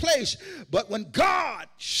 That's a place. But when God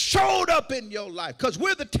showed up in your life, because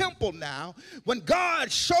we're the temple now, when God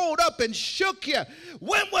showed up and shook you,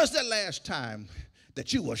 when was the last time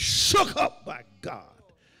that you were shook up by God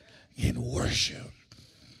in worship?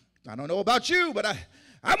 I don't know about you, but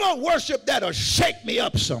I want worship that'll shake me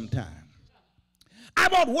up sometime. I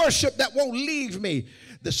want worship that won't leave me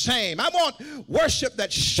the same. I want worship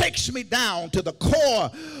that shakes me down to the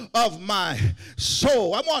core of my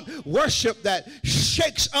soul. I want worship that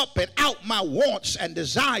shakes up and out my wants and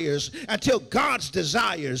desires until God's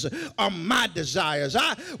desires are my desires.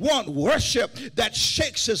 I want worship that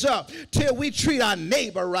shakes us up till we treat our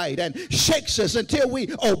neighbor right, and shakes us until we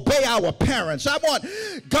obey our parents. I want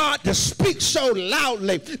God to speak so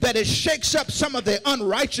loudly that it shakes up some of the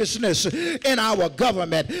unrighteousness in our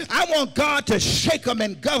government. I want God to shake them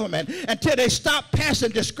in government until they stop passing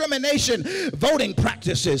discrimination voting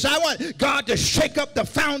practices. I want God to shake up the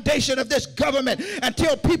foundation of this government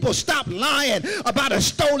until people stop lying about a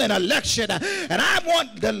stolen election. And I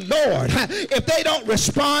want the Lord, if they don't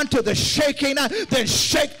respond to the shaking, then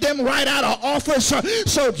shake them right out of office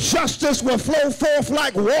so justice will flow forth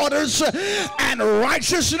like waters and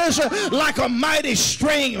righteousness like a mighty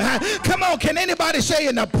stream. Come on, can anybody say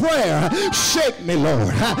in the prayer, shake me,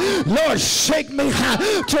 Lord. Lord, shake me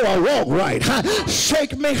till I walk right.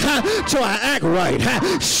 Shake me till I act right.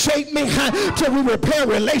 Shake me till we repair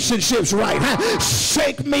relationships right.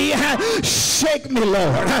 Shake me,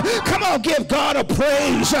 Lord. Come on, give God a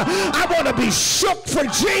praise. I want to be shook for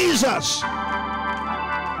Jesus.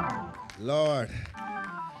 Lord,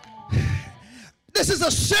 this is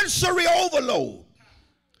a sensory overload.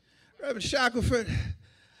 Reverend Shackelford,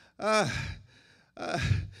 Reverend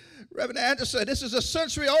Anderson, this is a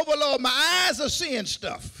sensory overload. My eyes are seeing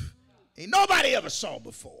stuff ain't nobody ever saw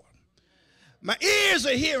before. My ears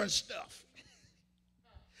are hearing stuff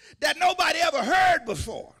that nobody ever heard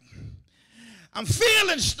before. I'm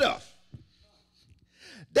feeling stuff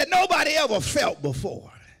that nobody ever felt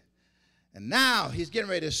before. And now he's getting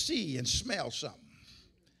ready to see and smell something.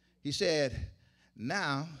 He said,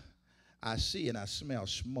 now I see and I smell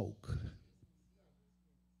smoke.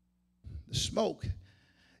 The smoke,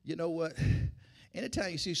 you know what?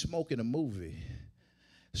 Anytime you see smoke in a movie,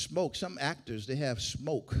 smoke, some actors, they have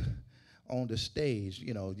smoke on the stage,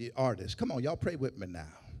 you know, the artists. Come on, y'all pray with me now.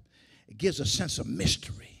 It gives a sense of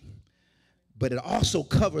mystery, but it also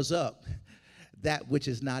covers up that which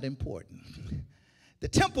is not important. The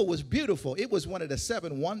temple was beautiful. It was one of the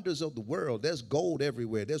 7 wonders of the world. There's gold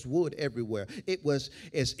everywhere. There's wood everywhere. It was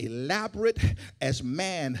as elaborate as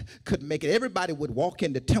man could make it. Everybody would walk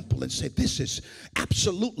in the temple and say, this is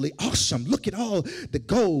absolutely awesome. Look at all the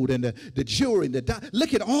gold and the jewelry.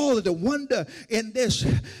 Look at all of the wonder in this.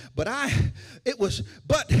 But I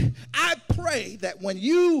pray that when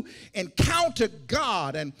you encounter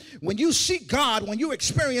God and when you see God, when you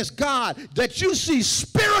experience God, that you see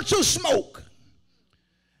spiritual smoke.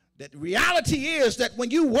 That reality is that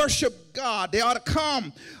when you worship God, there ought to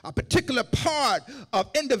come a particular part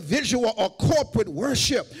of individual or corporate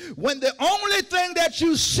worship when the only thing that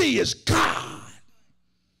you see is God.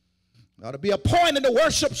 There ought to be a point in the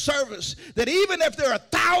worship service that even if there are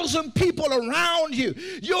 1,000 people around you,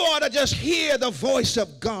 you ought to just hear the voice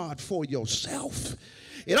of God for yourself.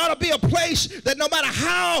 It ought to be a place that no matter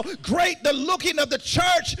how great the looking of the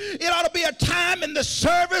church, it ought to be a time in the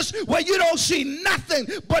service where you don't see nothing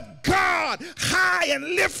but God high and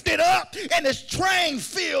lifted up, and his train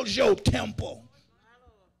fills your temple.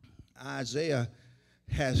 God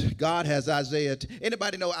has Isaiah.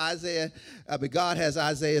 Anybody know Isaiah? God has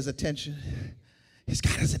Isaiah's attention. He's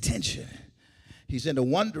got his attention. He's in the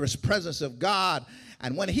wondrous presence of God.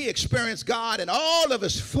 And when he experienced God in all of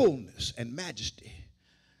his fullness and majesty,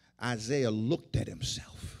 Isaiah looked at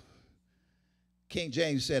himself. King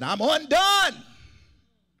James said, I'm undone. I'm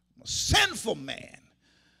a sinful man.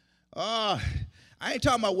 I ain't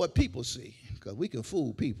talking about what people see, because we can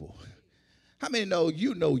fool people. How many know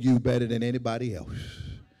you better than anybody else?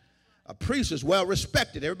 A priest is well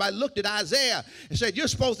respected. Everybody looked at Isaiah and said, you're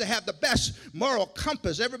supposed to have the best moral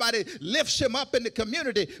compass. Everybody lifts him up in the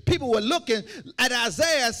community. People were looking at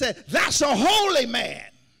Isaiah and said, that's a holy man.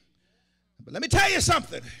 But let me tell you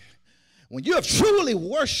something. When you have truly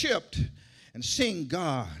worshiped and seen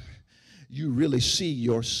God, you really see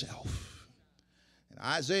yourself. And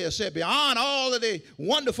Isaiah said, beyond all of the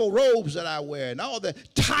wonderful robes that I wear and all the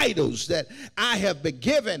titles that I have been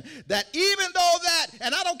given, that even though that,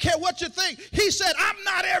 and I don't care what you think, he said, I'm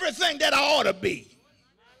not everything that I ought to be.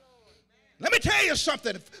 Let me tell you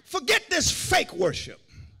something. Forget this fake worship.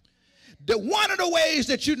 One of the ways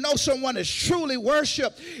that you know someone is truly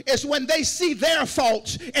worshiped is when they see their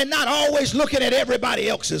faults and not always looking at everybody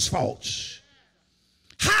else's faults.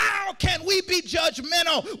 How can we be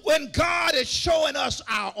judgmental when God is showing us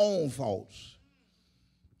our own faults?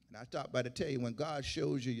 And I thought by to tell you, when God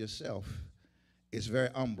shows you yourself, it's very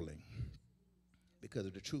humbling. Because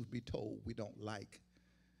if the truth be told, we don't like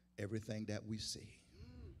everything that we see.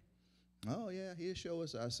 Oh yeah, he'll show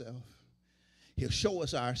us ourselves. He'll show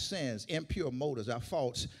us our sins, impure motives, our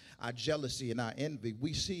faults, our jealousy, and our envy.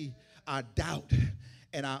 We see our doubt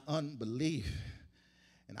and our unbelief.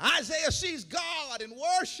 And Isaiah sees God in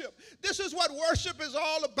worship. This is what worship is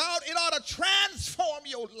all about. It ought to transform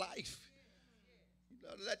your life. You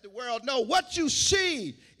ought to let the world know what you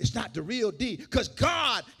see is not the real deal, because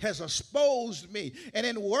God has exposed me. And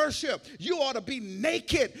in worship, you ought to be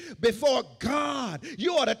naked before God.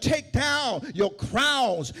 You ought to take down your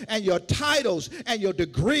crowns and your titles and your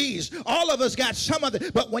degrees. All of us got some of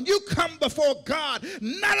it. But when you come before God,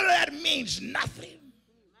 none of that means nothing.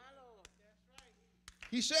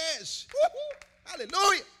 He says,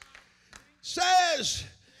 hallelujah,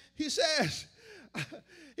 he said,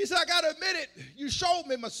 I got to admit it, you showed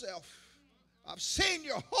me myself. I've seen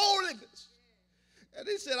your holiness. And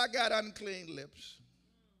he said, I got unclean lips.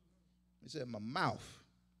 He said, my mouth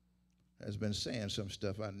has been saying some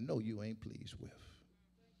stuff I know you ain't pleased with.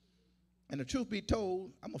 And the truth be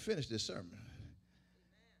told, I'm going to finish this sermon.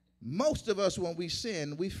 Most of us, when we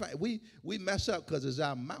sin, we mess up because it's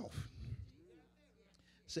our mouth.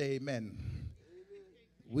 Say amen.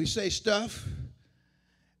 We say stuff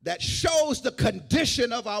that shows the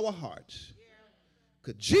condition of our hearts.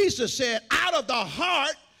 Because Jesus said, out of the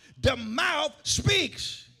heart, the mouth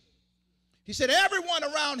speaks. He said, everyone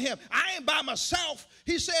around him, I ain't by myself.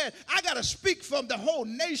 He said, I got to speak from the whole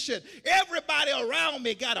nation. Everybody around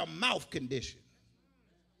me got a mouth condition.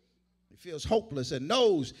 He feels hopeless and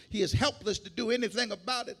knows he is helpless to do anything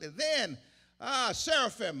about it. And then,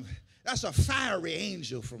 seraphim, that's a fiery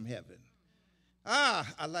angel from heaven.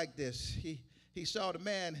 I like this. He saw the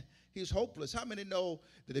man, he's hopeless. How many know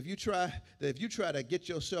that if you try to get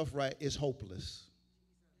yourself right, it's hopeless?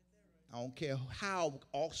 I don't care how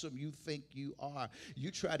awesome you think you are. You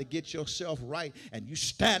try to get yourself right and you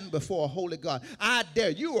stand before a holy God. I dare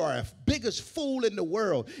you are the biggest fool in the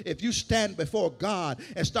world if you stand before God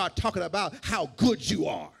and start talking about how good you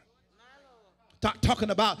are. Start talking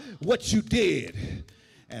about what you did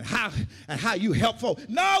and how you helpful.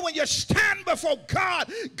 No, when you stand before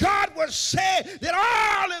God, God will say that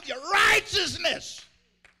all of your righteousness,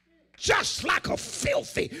 just like a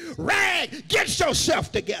filthy rag, get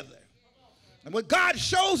yourself together. And when God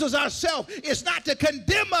shows us ourselves, it's not to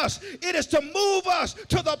condemn us. It is to move us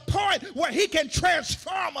to the point where he can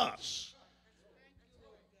transform us.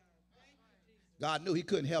 God knew he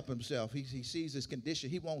couldn't help himself. He sees his condition.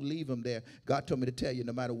 He won't leave him there. God told me to tell you,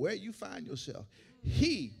 no matter where you find yourself,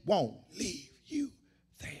 he won't leave you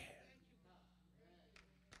there.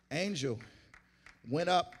 Angel went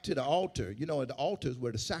up to the altar. You know, the altar is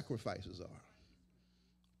where the sacrifices are.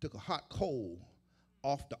 Took a hot coal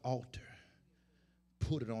off the altar.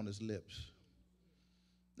 Put it on his lips.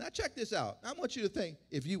 Now check this out. I want you to think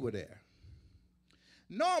if you were there.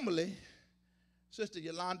 Normally, Sister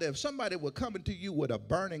Yolanda, if somebody were coming to you with a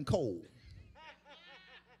burning coal,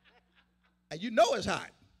 and you know it's hot,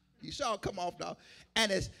 you saw it come off now,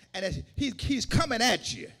 and he's coming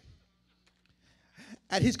at you,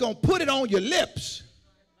 and he's going to put it on your lips.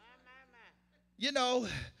 You know,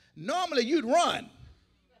 normally you'd run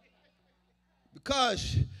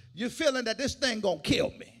because you're feeling that this thing gonna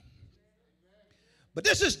kill me. But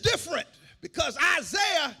this is different because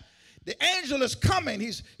Isaiah, the angel is coming.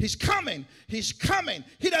 He's coming. He's coming.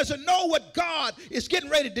 He doesn't know what God is getting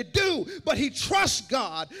ready to do, but he trusts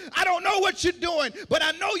God. I don't know what you're doing, but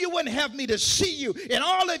I know you wouldn't have me to see you in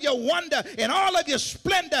all of your wonder and all of your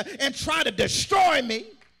splendor and try to destroy me.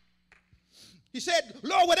 He said,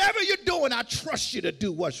 Lord, whatever you're doing, I trust you to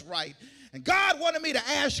do what's right. And God wanted me to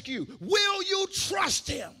ask you, will you trust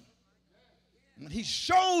him? When he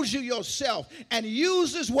shows you yourself and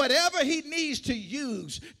uses whatever he needs to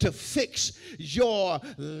use to fix your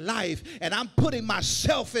life. And I'm putting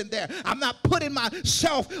myself in there. I'm not putting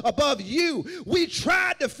myself above you. We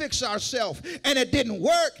tried to fix ourselves and it didn't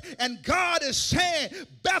work. And God is saying,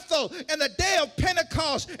 Bethel, in the day of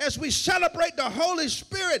Pentecost, as we celebrate the Holy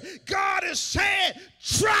Spirit, God is saying,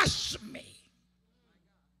 trust me.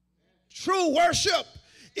 True worship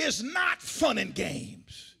is not fun and games.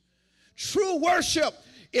 True worship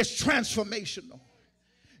is transformational.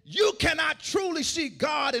 You cannot truly see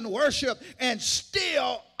God in worship and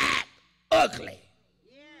still act ugly.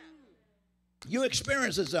 You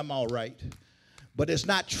experience them all right, but it's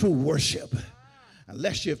not true worship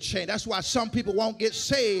unless you've changed. That's why some people won't get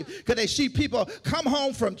saved, because they see people come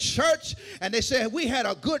home from church and they say, we had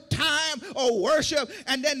a good time or worship,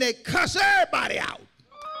 and then they cuss everybody out.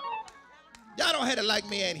 Y'all don't have to like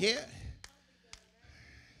me in here.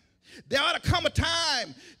 There ought to come a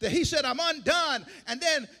time that he said, I'm undone. And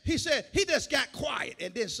then he said, he just got quiet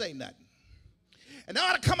and didn't say nothing. And there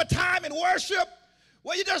ought to come a time in worship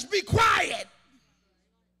where you just be quiet.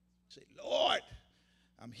 Say, Lord,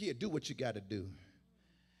 I'm here. Do what you got to do.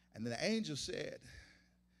 And then the angel said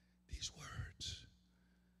these words.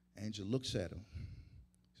 Angel looks at him.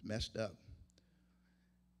 He's messed up.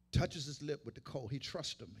 Touches his lip with the coal. He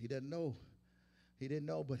trusts him. He doesn't know. He didn't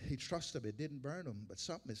know, but he trusted him. It didn't burn him, but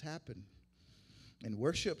something has happened. In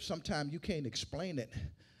worship, sometimes you can't explain it,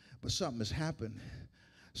 but something has happened.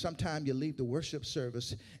 Sometimes you leave the worship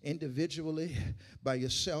service individually by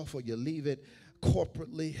yourself, or you leave it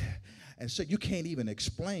corporately, and so you can't even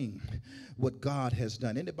explain what God has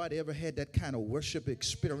done. Anybody ever had that kind of worship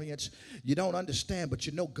experience? You don't understand, but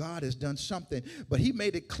you know God has done something. But he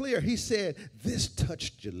made it clear. He said, this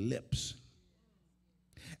touched your lips.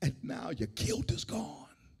 And now your guilt is gone.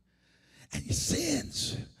 And your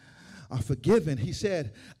sins are forgiven. He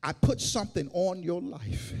said, I put something on your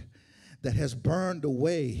life that has burned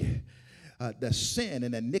away the sin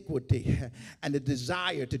and iniquity and the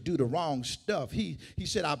desire to do the wrong stuff. He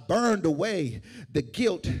said, I burned away the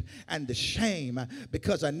guilt and the shame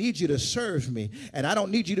because I need you to serve me, and I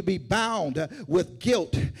don't need you to be bound with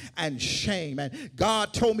guilt and shame. And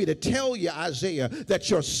God told me to tell you, Isaiah, that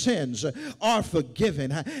your sins are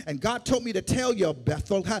forgiven. And God told me to tell you,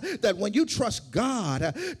 Bethel, that when you trust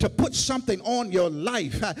God to put something on your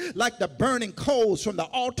life, like the burning coals from the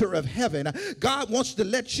altar of heaven, God wants to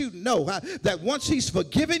let you know that once he's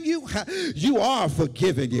forgiven you, you are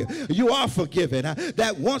forgiven. You are forgiven.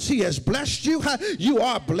 That once he has blessed you, you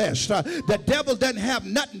are blessed. The devil doesn't have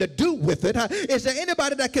nothing to do with it. Is there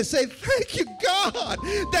anybody that can say, thank you, God,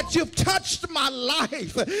 that you've touched my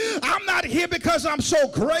life? I'm not here because I'm so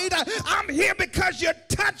great. I'm here because you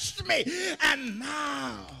touched me, and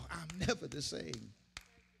now I'm never the same.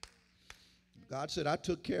 God said, I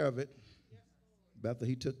took care of it. Bethel,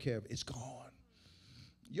 he took care of it. It's gone.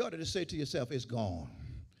 You ought to just say to yourself, it's gone.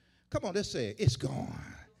 Come on, let's say it. It's gone.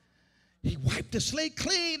 He wiped the slate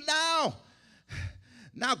clean now.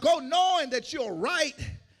 Now go knowing that you're right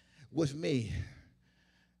with me.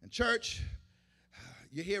 And church,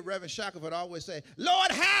 you hear Reverend Shackelford always say,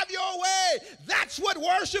 Lord, have your way. That's what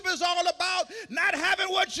worship is all about. Not having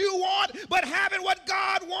what you want, but having what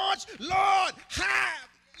God wants. Lord, have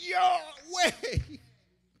your way.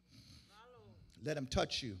 Let him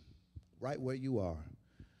touch you right where you are.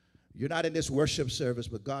 You're not in this worship service,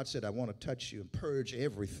 but God said, I want to touch you and purge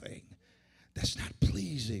everything that's not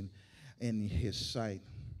pleasing in his sight.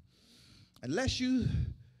 Unless you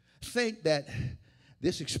think that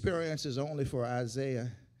this experience is only for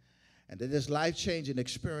Isaiah and that this life-changing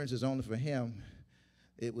experience is only for him,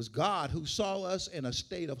 it was God who saw us in a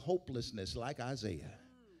state of hopelessness like Isaiah.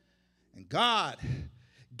 And God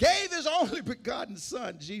gave his only begotten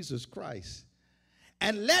son, Jesus Christ,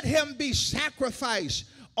 and let him be sacrificed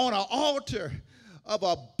on an altar of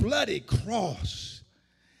a bloody cross.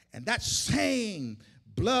 And that same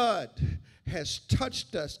blood has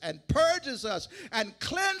touched us and purges us and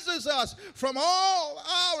cleanses us from all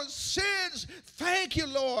our sins. Thank you,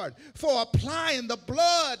 Lord, for applying the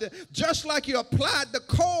blood just like you applied the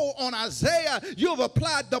coal on Isaiah. You've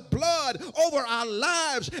applied the blood over our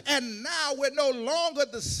lives, and now we're no longer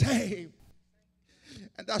the same.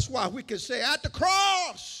 And that's why we can say, at the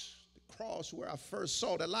cross where I first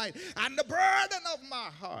saw the light, and the burden of my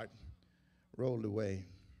heart rolled away.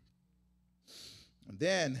 And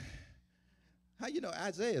then, how you know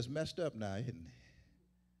Isaiah's messed up now, isn't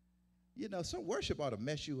he? You know, some worship ought to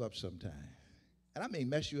mess you up sometimes. And I mean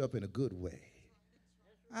mess you up in a good way.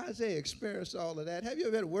 Isaiah experienced all of that. Have you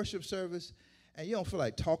ever had a worship service and you don't feel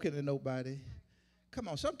like talking to nobody? Come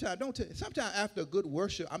on, sometimes after a good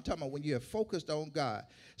worship, I'm talking about when you're focused on God,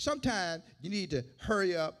 sometimes you need to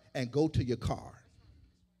hurry up and go to your car.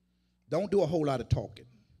 Don't do a whole lot of talking.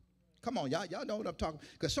 Come on, y'all know what I'm talking about.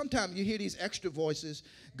 Because sometimes you hear these extra voices.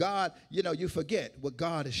 God, you forget what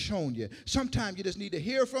God has shown you. Sometimes you just need to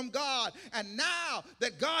hear from God. And now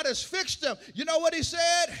that God has fixed them, you know what he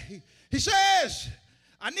said? He says,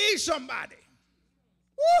 I need somebody.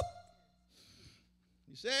 Woo!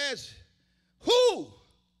 He says, who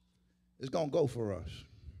is going to go for us?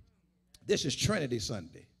 This is Trinity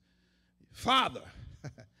Sunday. Father,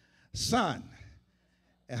 Son,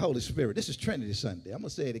 and Holy Spirit. This is Trinity Sunday. I'm going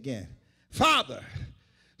to say it again. Father,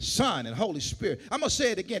 Son, and Holy Spirit. I'm going to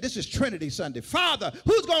say it again. This is Trinity Sunday. Father,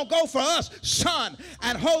 who's going to go for us? Son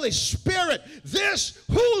and Holy Spirit. This,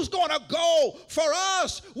 who's going to go for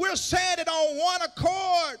us? We're saying it on one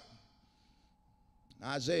accord.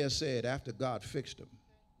 Isaiah said after God fixed him,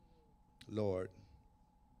 Lord,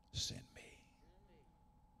 send me.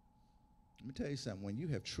 Let me tell you something. When you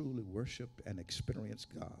have truly worshiped and experienced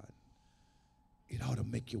God, it ought to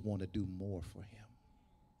make you want to do more for him.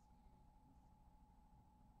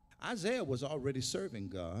 Isaiah was already serving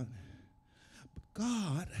God, but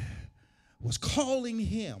God was calling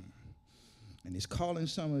him, and he's calling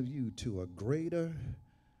some of you to a greater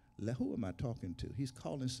level. Who am I talking to? He's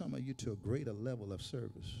calling some of you to a greater level of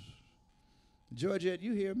service. Georgette,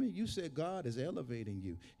 you hear me? You said God is elevating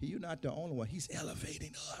you. You're not the only one. He's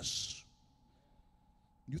elevating us.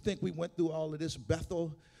 You think we went through all of this,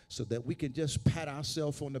 Bethel, so that we can just pat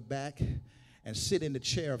ourselves on the back and sit in the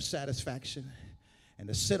chair of satisfaction and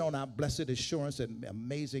to sit on our blessed assurance and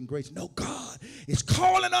amazing grace? No, God is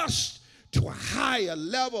calling us to a higher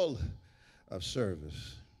level of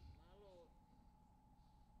service.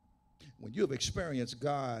 When you have experienced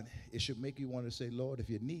God, it should make you want to say, Lord, if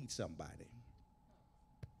you need somebody,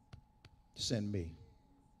 send me.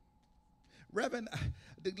 Reverend,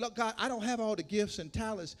 look, God, I don't have all the gifts and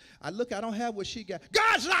talents. I don't have what she got.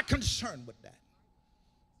 God's not concerned with that.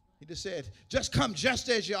 He just said, just come just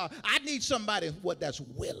as you are. I need somebody that's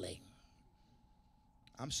willing.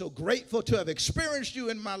 I'm so grateful to have experienced you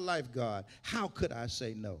in my life, God. How could I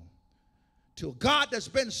say no? To a God that's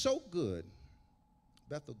been so good,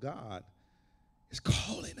 Bethel, God is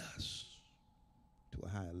calling us to a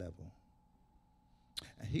higher level.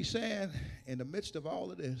 And he's saying, in the midst of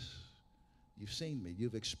all of this, you've seen me,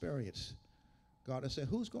 you've experienced. God has said,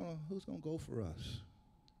 who's gonna go for us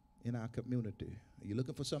in our community? Are you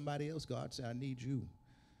looking for somebody else? God said, I need you.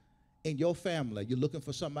 In your family, you're looking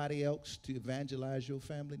for somebody else to evangelize your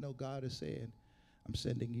family? No, God has said, I'm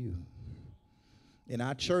sending you. In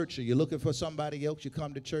our church, are you looking for somebody else? You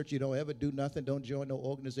come to church, you don't ever do nothing, don't join no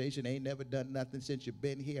organization, ain't never done nothing since you've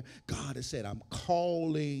been here. God has said, I'm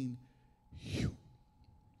calling you.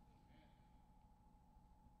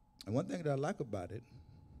 And one thing that I like about it,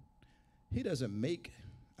 he doesn't make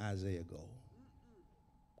Isaiah go.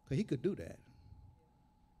 Because he could do that.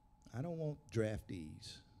 I don't want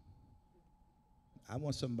draftees. I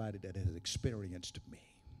want somebody that has experienced me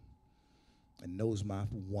and knows my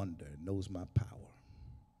wonder, knows my power.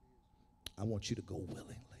 I want you to go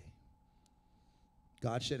willingly.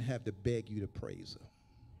 God shouldn't have to beg you to praise him.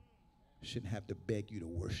 Shouldn't have to beg you to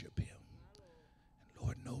worship him. And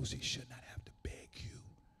Lord knows he should not have to beg you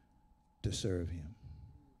to serve him.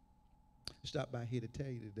 Stop by here to tell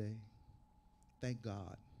you today, thank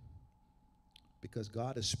God. Because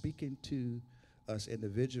God is speaking to us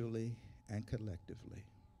individually and collectively.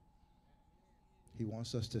 He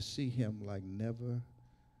wants us to see him like never,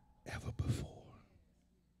 ever before.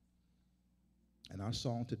 And our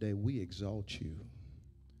song today, we exalt you.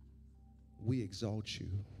 We exalt you.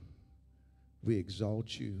 We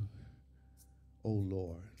exalt you, O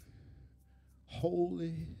Lord.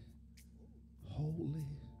 Holy, holy,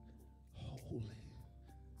 holy.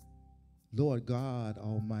 Lord God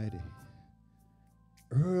Almighty.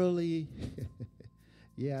 Early,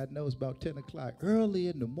 yeah, I know it's about 10 o'clock. Early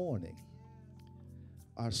in the morning,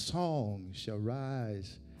 our song shall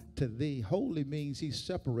rise to thee. Holy means he's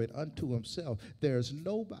separate unto himself. There's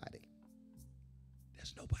nobody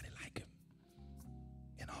like him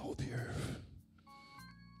in all the earth.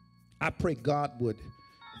 I pray God would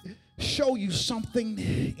show you something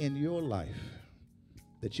in your life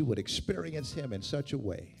that you would experience him in such a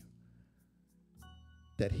way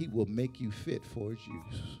that he will make you fit for his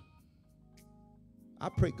use. I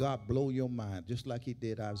pray God blow your mind just like he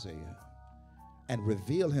did Isaiah and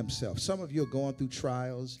reveal himself. Some of you are going through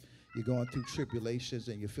trials, you're going through tribulations,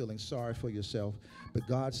 and you're feeling sorry for yourself. But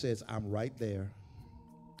God says, I'm right there.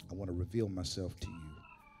 I want to reveal myself to you.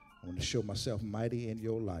 I want to show myself mighty in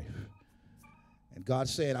your life. And God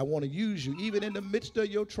said, I want to use you even in the midst of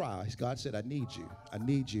your trials. God said, I need you. I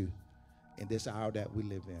need you in this hour that we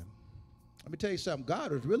live in. Let me tell you something.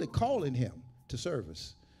 God is really calling him to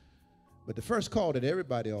service. But the first call that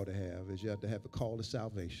everybody ought to have is you have to have a call to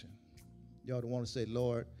salvation. You ought to want to say,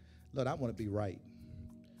 Lord, I want to be right.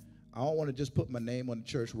 I don't want to just put my name on the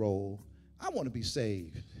church roll. I want to be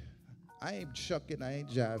saved. I ain't shucking, I ain't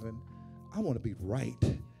jiving. I want to be right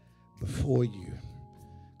before you.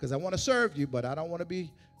 Because I want to serve you, but I don't want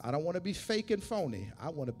to be fake and phony. I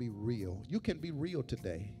want to be real. You can be real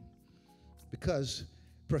today. Because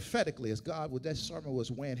prophetically, as that sermon was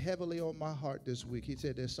weighing heavily on my heart this week, he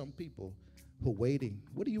said there's some people who are waiting.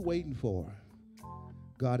 What are you waiting for?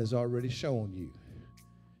 God has already shown you.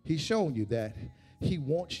 He's shown you that he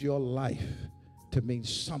wants your life to mean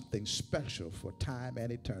something special for time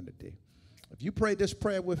and eternity. If you pray this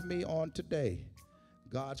prayer with me on today,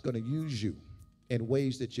 God's going to use you in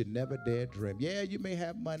ways that you never dared dream. Yeah, you may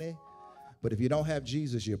have money, but if you don't have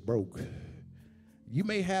Jesus, you're broke. You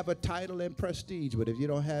may have a title and prestige, but if you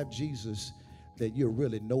don't have Jesus, then you're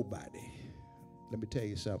really nobody. Let me tell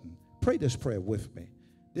you something. Pray this prayer with me.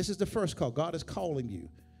 This is the first call. God is calling you.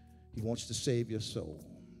 He wants to save your soul.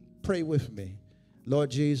 Pray with me.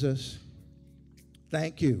 Lord Jesus,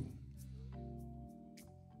 thank you.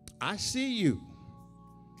 I see you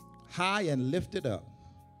high and lifted up,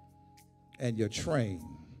 and your train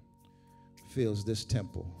fills this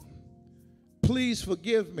temple. Please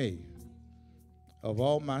forgive me of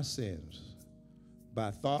all my sins,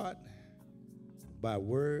 by thought, by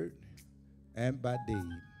word, and by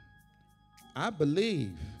deed. I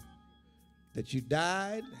believe that you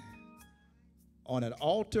died on an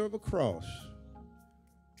altar of a cross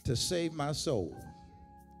to save my soul.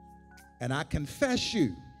 And I confess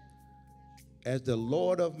you as the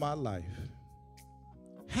Lord of my life.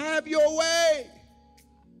 Have your way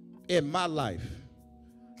in my life,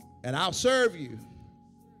 and I'll serve you.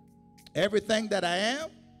 Everything that I am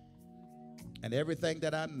and everything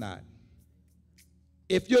that I'm not.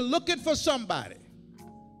 If you're looking for somebody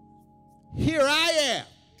here I am.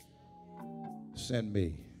 Send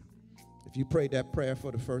me. If you prayed that prayer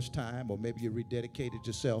for the first time, or maybe you rededicated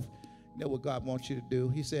yourself, you know what God wants you to do?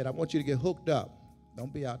 He said, I want you to get hooked up.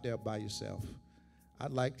 Don't be out there by yourself.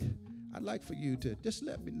 I'd like for you to just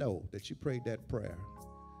let me know that you prayed that prayer.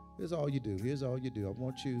 Here's all you do. Here's all you do. I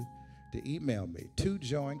want you to email me,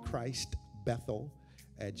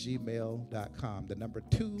 2joinchristbethel@gmail.com. The number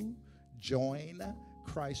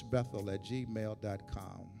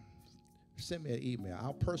 2joinchristbethel@gmail.com. Send me an email.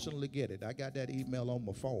 I'll personally get it. I got that email on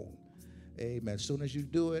my phone. Amen. As soon as you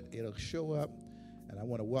do it, it'll show up, and I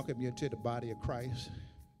want to welcome you into the body of Christ.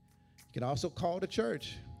 You can also call the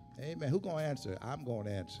church. Amen. Who's going to answer? I'm going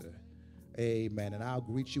to answer. Amen. And I'll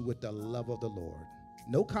greet you with the love of the Lord.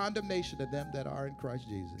 No condemnation to them that are in Christ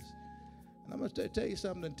Jesus. And I'm going to tell you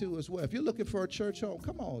something, too, as well. If you're looking for a church home,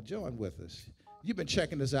 come on, join with us. You've been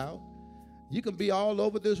checking us out. You can be all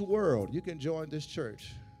over this world. You can join this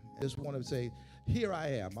church. I just want to say, here I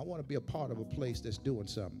am. I want to be a part of a place that's doing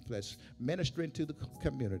something, that's ministering to the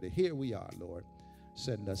community. Here we are, Lord.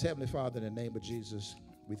 Send us. Heavenly Father, in the name of Jesus,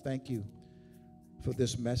 we thank you for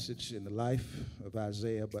this message in the life of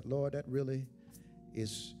Isaiah. But, Lord, that really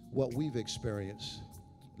is what we've experienced.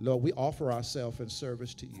 Lord, we offer ourselves in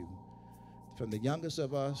service to you, from the youngest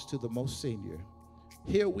of us to the most senior.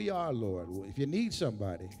 Here we are, Lord. If you need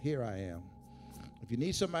somebody, here I am. If you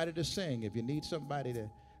need somebody to sing, if you need somebody to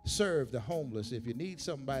serve the homeless, if you need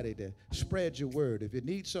somebody to spread your word, if you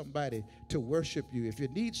need somebody to worship you, if you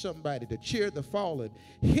need somebody to cheer the fallen,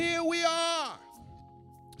 here we are.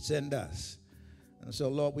 Send us. And so,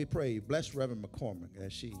 Lord, we pray, bless Reverend McCormick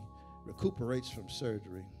as she recuperates from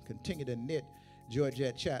surgery. Continue to knit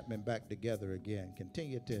Georgette Chapman back together again.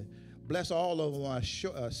 Continue to bless all of our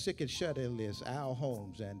sick and shut-in list, Al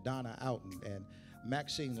Holmes and Donna Outen and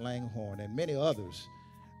Maxine Langhorne and many others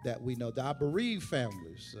that we know, our bereaved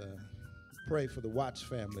families. Pray for the Watts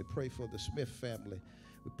family. Pray for the Smith family.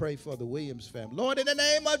 We pray for the Williams family. Lord, in the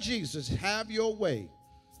name of Jesus, have your way.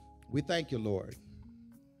 We thank you, Lord.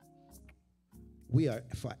 We are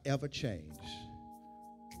forever changed.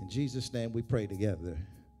 In Jesus' name we pray together.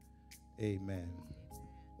 Amen.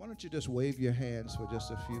 Why don't you just wave your hands for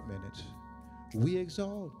just a few minutes? We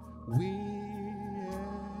exalt. We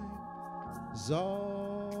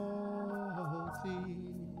exalt thee.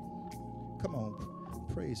 Come on,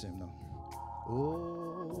 praise him now. Oh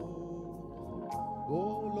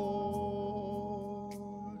Lord.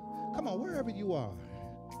 Come on, wherever you are,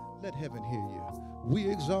 let heaven hear you. We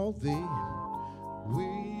exalt thee. We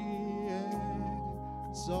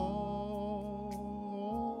exalt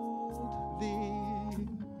thee.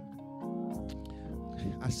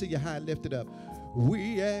 I see you high lifted up.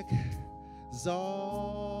 We exalt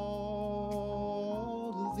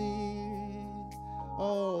thee.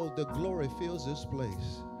 Oh, the glory fills this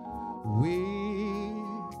place. We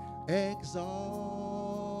exalt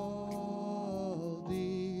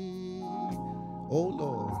thee, oh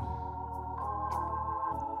Lord.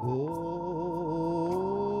 Oh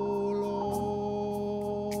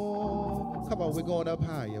Lord. Come on, we're going up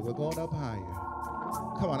higher. We're going up higher.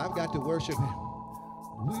 Come on, I've got to worship him.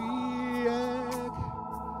 We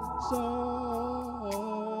exalt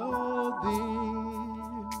thee.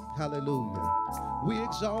 Hallelujah. We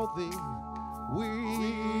exalt thee. We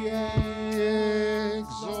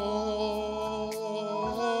exalt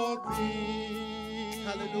thee.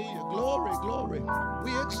 Hallelujah. Glory, glory.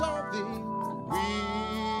 We exalt thee. We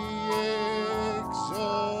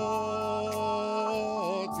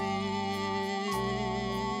exalt thee.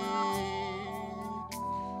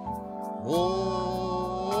 Oh.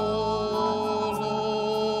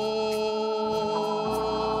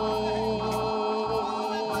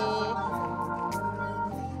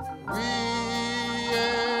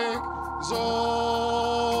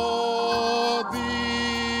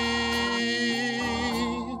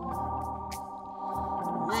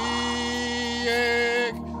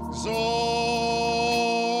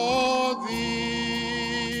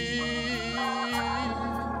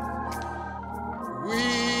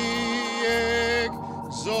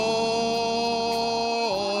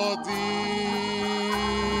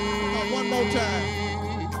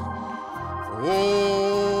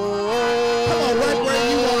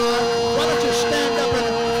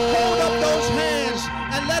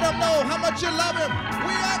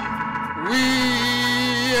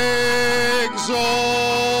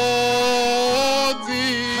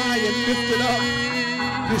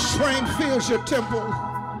 Your temple. The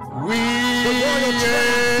royal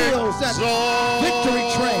train fills that victory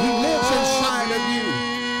train. He lives inside of you.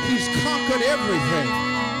 He's conquered everything,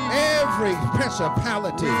 every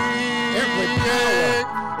principality, every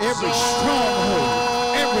power, every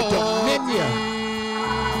stronghold, every dominion.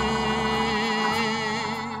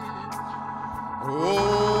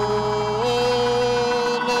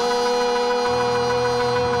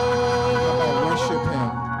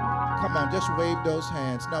 Just wave those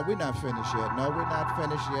hands. No, we're not finished yet. No, we're not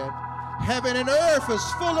finished yet. Heaven and earth is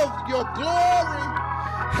full of your glory.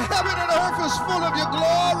 Heaven and earth is full of your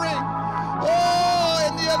glory. Oh,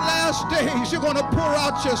 in the last days, you're going to pour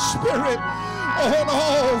out your spirit on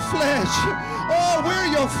all flesh. Oh, we're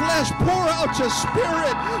your flesh. Pour out your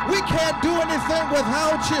spirit. We can't do anything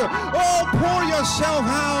without you. Oh, pour yourself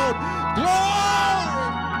out. Glory.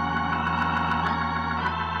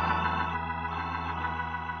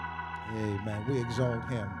 Amen. We exalt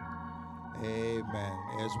him. Amen.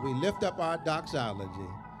 As we lift up our doxology,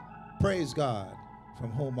 praise God,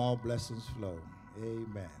 from whom all blessings flow.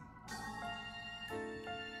 Amen.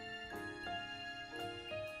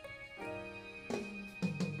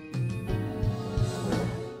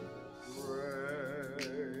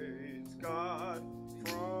 Praise God,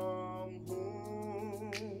 from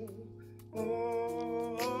whom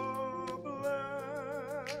all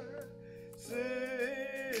blessings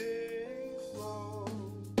flow.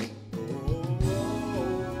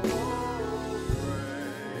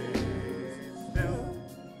 Praise him,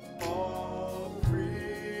 all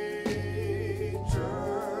creatures,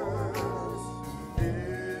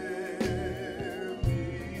 hear me,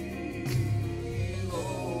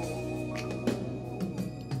 Lord.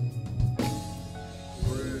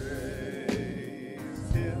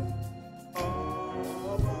 Praise him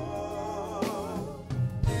above,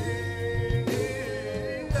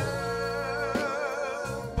 in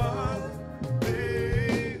heaven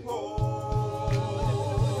behold.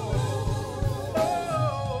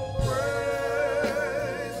 Oh,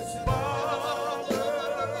 praise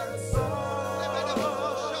Father, Son,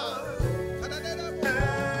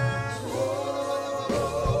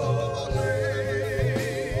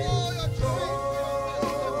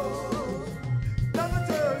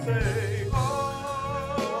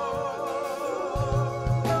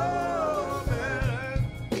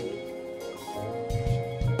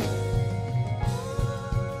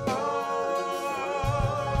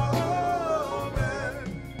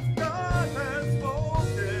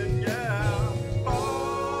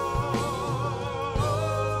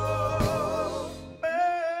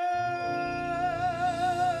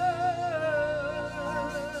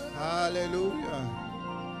 Hallelujah.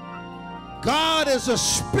 God is a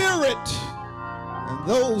spirit, and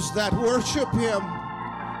those that worship him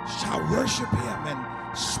shall worship him in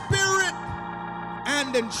spirit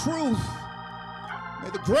and in truth. May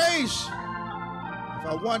the grace of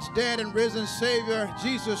our once dead and risen Savior,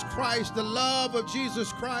 Jesus Christ, the love of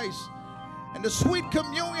Jesus Christ, and the sweet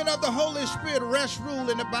communion of the Holy Spirit rest, rule,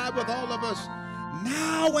 and abide with all of us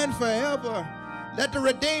now and forever. Let the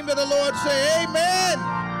redeemed of the Lord say amen,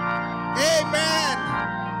 amen,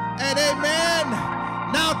 and amen.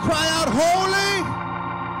 Now cry out, holy,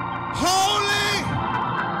 holy,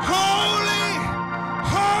 holy,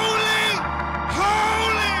 holy,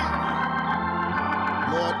 holy,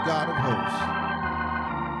 Lord God of hosts.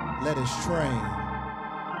 Let his train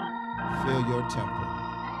fill your temple.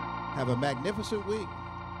 Have a magnificent week.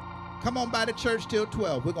 Come on by the church till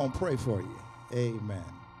 12. We're going to pray for you. Amen.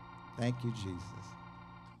 Thank you, Jesus.